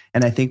bit.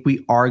 And I think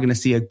we are going to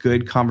see a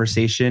good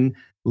conversation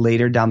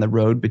later down the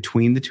road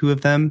between the two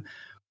of them,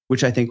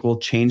 which I think will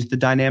change the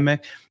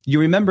dynamic. You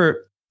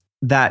remember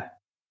that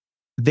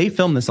they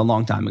filmed this a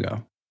long time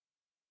ago.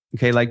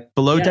 Okay, like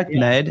Below Deck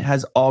Med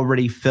has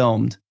already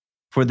filmed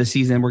for the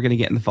season we're going to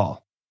get in the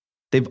fall.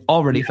 They've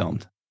already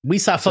filmed. We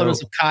saw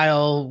photos of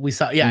Kyle. We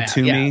saw,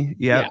 Toomey.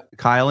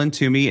 Kyle and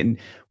Toomey. And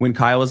when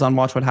Kyle was on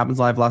Watch What Happens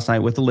Live last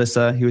night with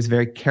Alyssa, he was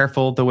very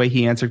careful the way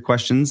he answered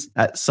questions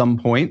at some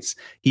points.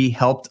 He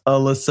helped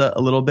Alyssa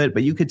a little bit,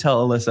 but you could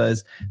tell Alyssa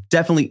is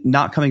definitely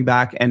not coming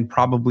back and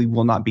probably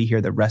will not be here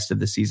the rest of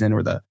the season,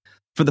 or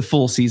for the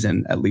full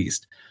season at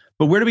least.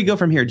 But where do we go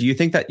from here? Do you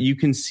think that you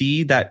can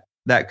see that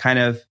kind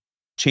of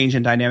change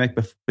in dynamic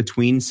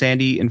between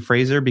Sandy and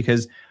Fraser?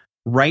 Because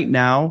right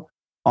now,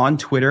 on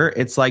Twitter,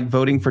 it's like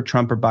voting for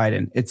Trump or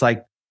Biden. It's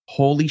like,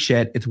 holy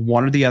shit, it's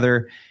one or the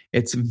other.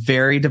 It's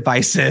very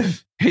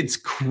divisive. It's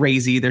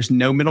crazy. There's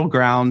no middle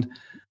ground.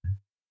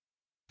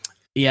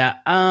 Yeah.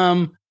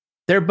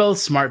 They're both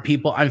smart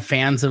people. I'm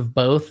fans of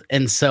both.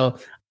 And so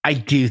I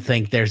do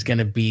think there's going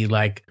to be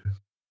like,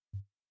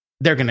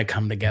 they're going to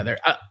come together.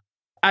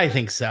 I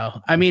think so.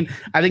 I mean,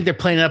 I think they're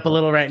playing it up a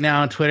little right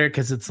now on Twitter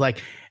because it's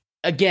like,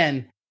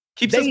 again,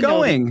 keeps us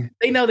going.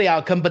 They know the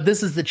outcome, but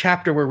this is the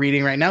chapter we're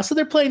reading right now. So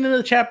they're playing into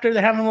the chapter.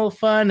 They're having a little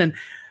fun.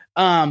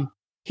 And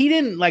he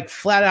didn't like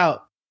flat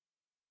out,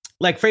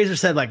 like Fraser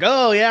said, like,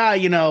 oh yeah,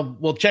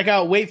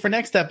 we'll wait for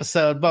next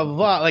episode, blah, blah,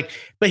 blah. Like,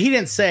 but he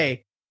didn't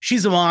say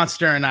she's a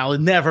monster and I'll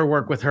never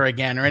work with her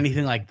again or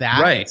anything like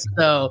that. Right.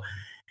 So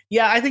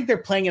yeah, I think they're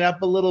playing it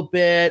up a little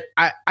bit.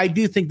 I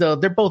do think though,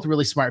 they're both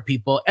really smart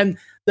people. And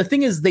the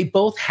thing is, they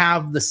both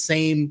have the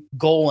same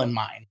goal in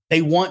mind.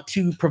 They want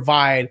to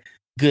provide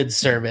good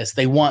service.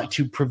 They want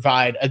to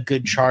provide a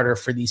good charter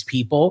for these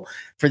people,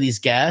 for these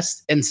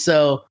guests. And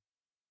so,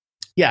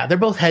 yeah, they're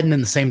both heading in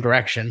the same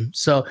direction.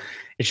 So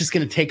it's just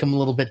going to take them a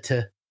little bit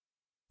to.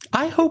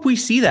 I hope we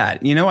see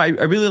that. I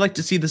really like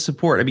to see the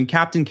support. I mean,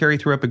 Captain Carrie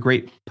threw up a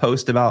great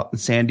post about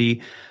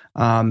Sandy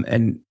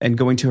and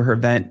going to her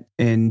event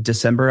in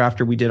December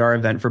after we did our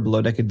event for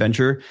Below Deck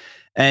Adventure.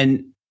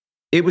 And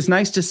it was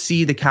nice to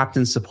see the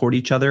captains support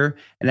each other.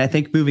 And I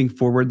think moving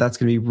forward, that's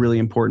going to be really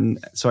important.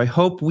 So I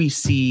hope we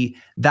see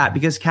that,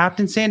 because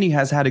Captain Sandy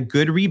has had a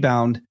good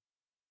rebound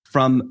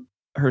from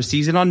her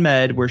season on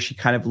Med, where she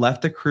kind of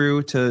left the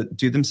crew to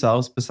do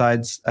themselves,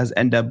 besides, as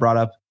Enda brought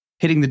up,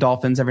 hitting the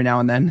dolphins every now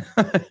and then.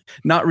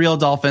 Not real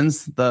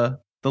dolphins, the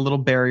little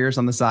barriers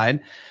on the side.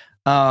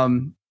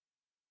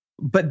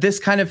 But this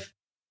kind of,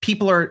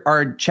 people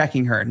are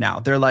checking her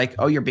now. They're like,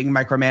 oh, you're being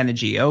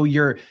micromanagey. Oh,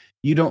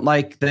 you don't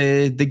like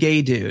the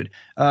gay dude.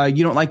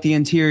 You don't like the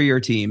interior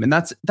team. And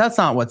that's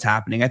not what's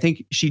happening. I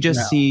think she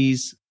just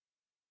sees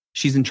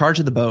she's in charge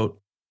of the boat.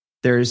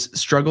 There's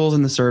struggles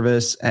in the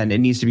service and it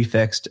needs to be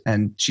fixed.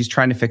 And she's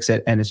trying to fix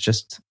it. And it's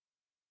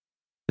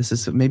This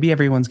is maybe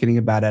everyone's getting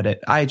a bad edit.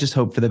 I just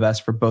hope for the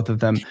best for both of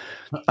them.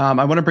 I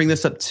want to bring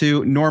this up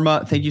to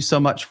Norma. Thank you so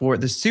much for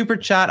the super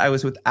chat. I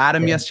was with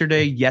Adam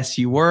yesterday. Yes,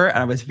 you were. And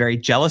I was very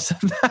jealous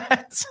of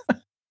that.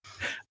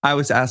 I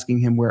was asking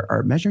him where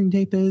our measuring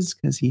tape is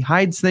because he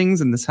hides things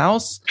in this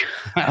house.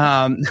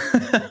 Norma,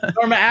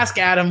 ask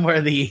Adam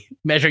where the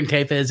measuring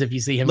tape is if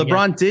you see him.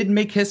 LeBron again. did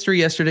make history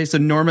yesterday. So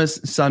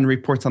Norma's son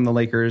reports on the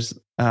Lakers.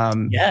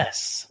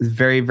 Yes.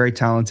 Very, very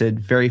talented.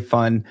 Very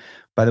fun.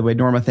 By the way,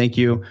 Norma, thank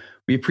you.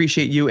 We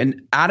appreciate you.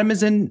 And Adam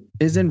is in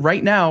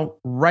right now,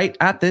 right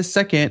at this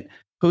second,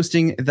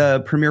 hosting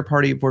the premiere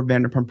party for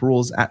Vanderpump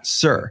Rules at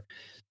Sir.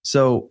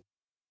 So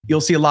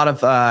you'll see a lot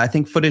of, I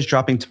think, footage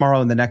dropping tomorrow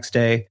and the next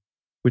day,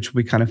 which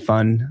will be kind of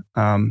fun.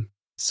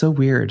 So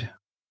weird.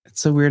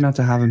 It's so weird not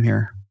to have him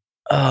here.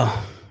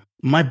 Oh,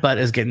 my butt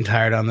is getting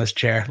tired on this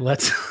chair.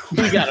 Let's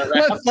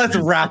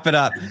wrap it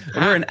up.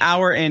 We're an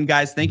hour in,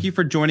 guys. Thank you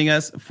for joining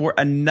us for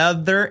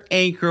another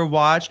Anchor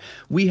Watch.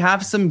 We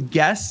have some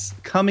guests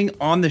coming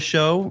on the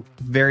show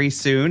very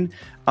soon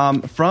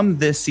from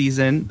this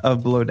season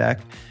of Below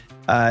Deck.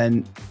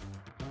 And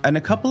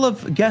a couple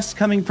of guests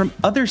coming from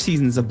other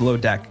seasons of Below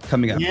Deck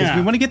coming up. Because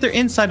we want to get their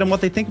insight on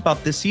what they think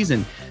about this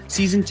season.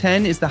 Season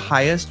 10 is the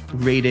highest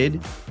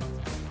rated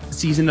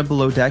season of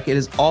Below Deck. It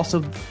is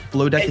also,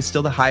 Below Deck is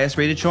still the highest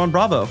rated show on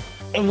Bravo.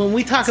 And when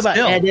we talk about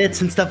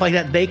edits and stuff like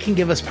that, they can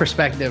give us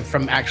perspective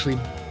from actually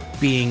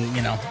being,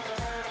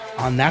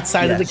 on that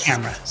side of the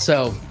camera.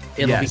 So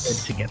it'll be good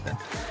to get them.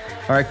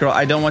 All right, girl,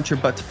 I don't want your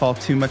butt to fall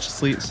too much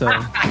asleep. So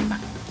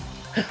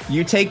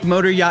you take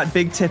Motor Yacht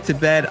Big Tit to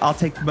bed. I'll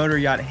take Motor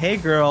Yacht Hey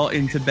Girl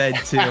into bed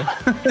too.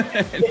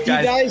 If you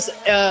guys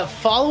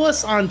follow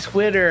us on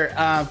Twitter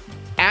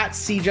at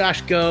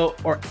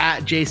CJoshGo or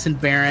at Jason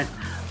Barrett.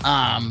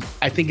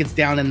 I think it's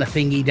down in the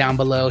thingy down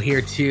below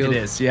here too. It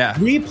is, yeah.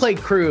 Replay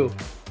crew.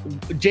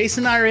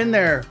 Jason and I are in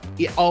there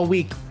all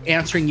week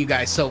answering you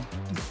guys. So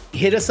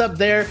hit us up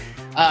there.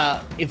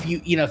 If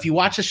you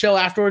watch the show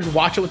afterwards,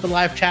 watch it with the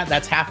live chat.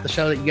 That's half the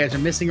show that you guys are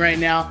missing right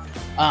now.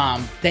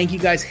 Thank you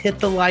guys. Hit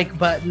the like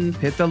button.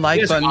 Hit the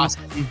like button.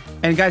 Awesome.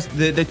 And guys,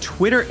 the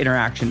Twitter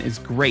interaction is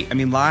great. I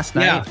mean, last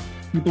night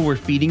people were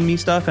feeding me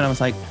stuff and I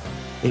was like,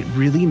 it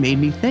really made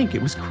me think.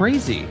 It was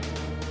crazy.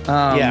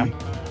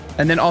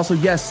 And then also,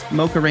 yes,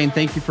 Mocha Rain,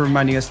 thank you for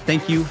reminding us.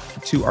 Thank you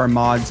to our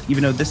mods,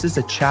 even though this is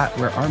a chat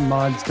where our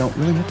mods don't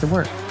really have to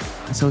work.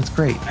 So it's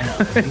great. I know.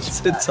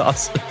 It's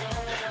awesome.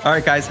 All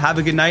right, guys, have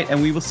a good night,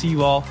 and we will see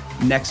you all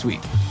next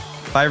week.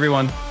 Bye,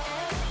 everyone.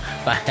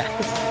 Bye,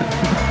 guys.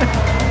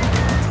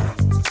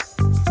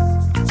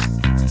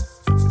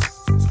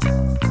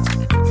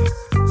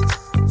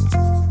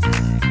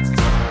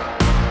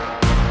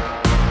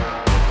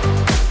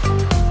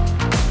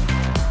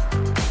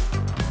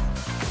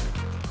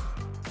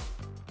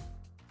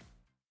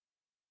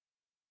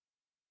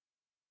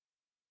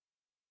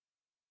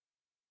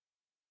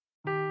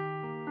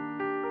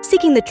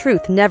 Seeking the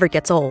truth never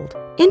gets old.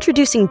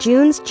 Introducing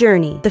June's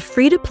Journey, the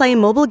free-to-play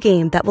mobile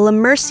game that will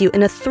immerse you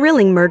in a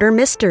thrilling murder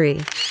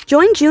mystery.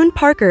 Join June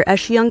Parker as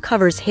she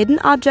uncovers hidden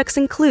objects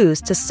and clues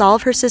to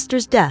solve her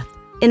sister's death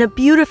in a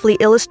beautifully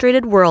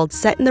illustrated world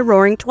set in the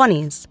Roaring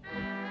 '20s.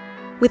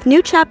 With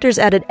new chapters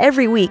added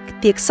every week,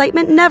 the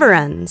excitement never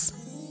ends.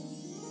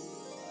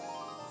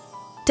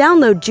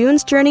 Download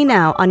June's Journey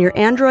now on your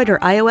Android or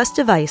iOS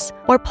device,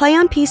 or play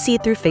on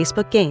PC through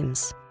Facebook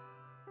Games.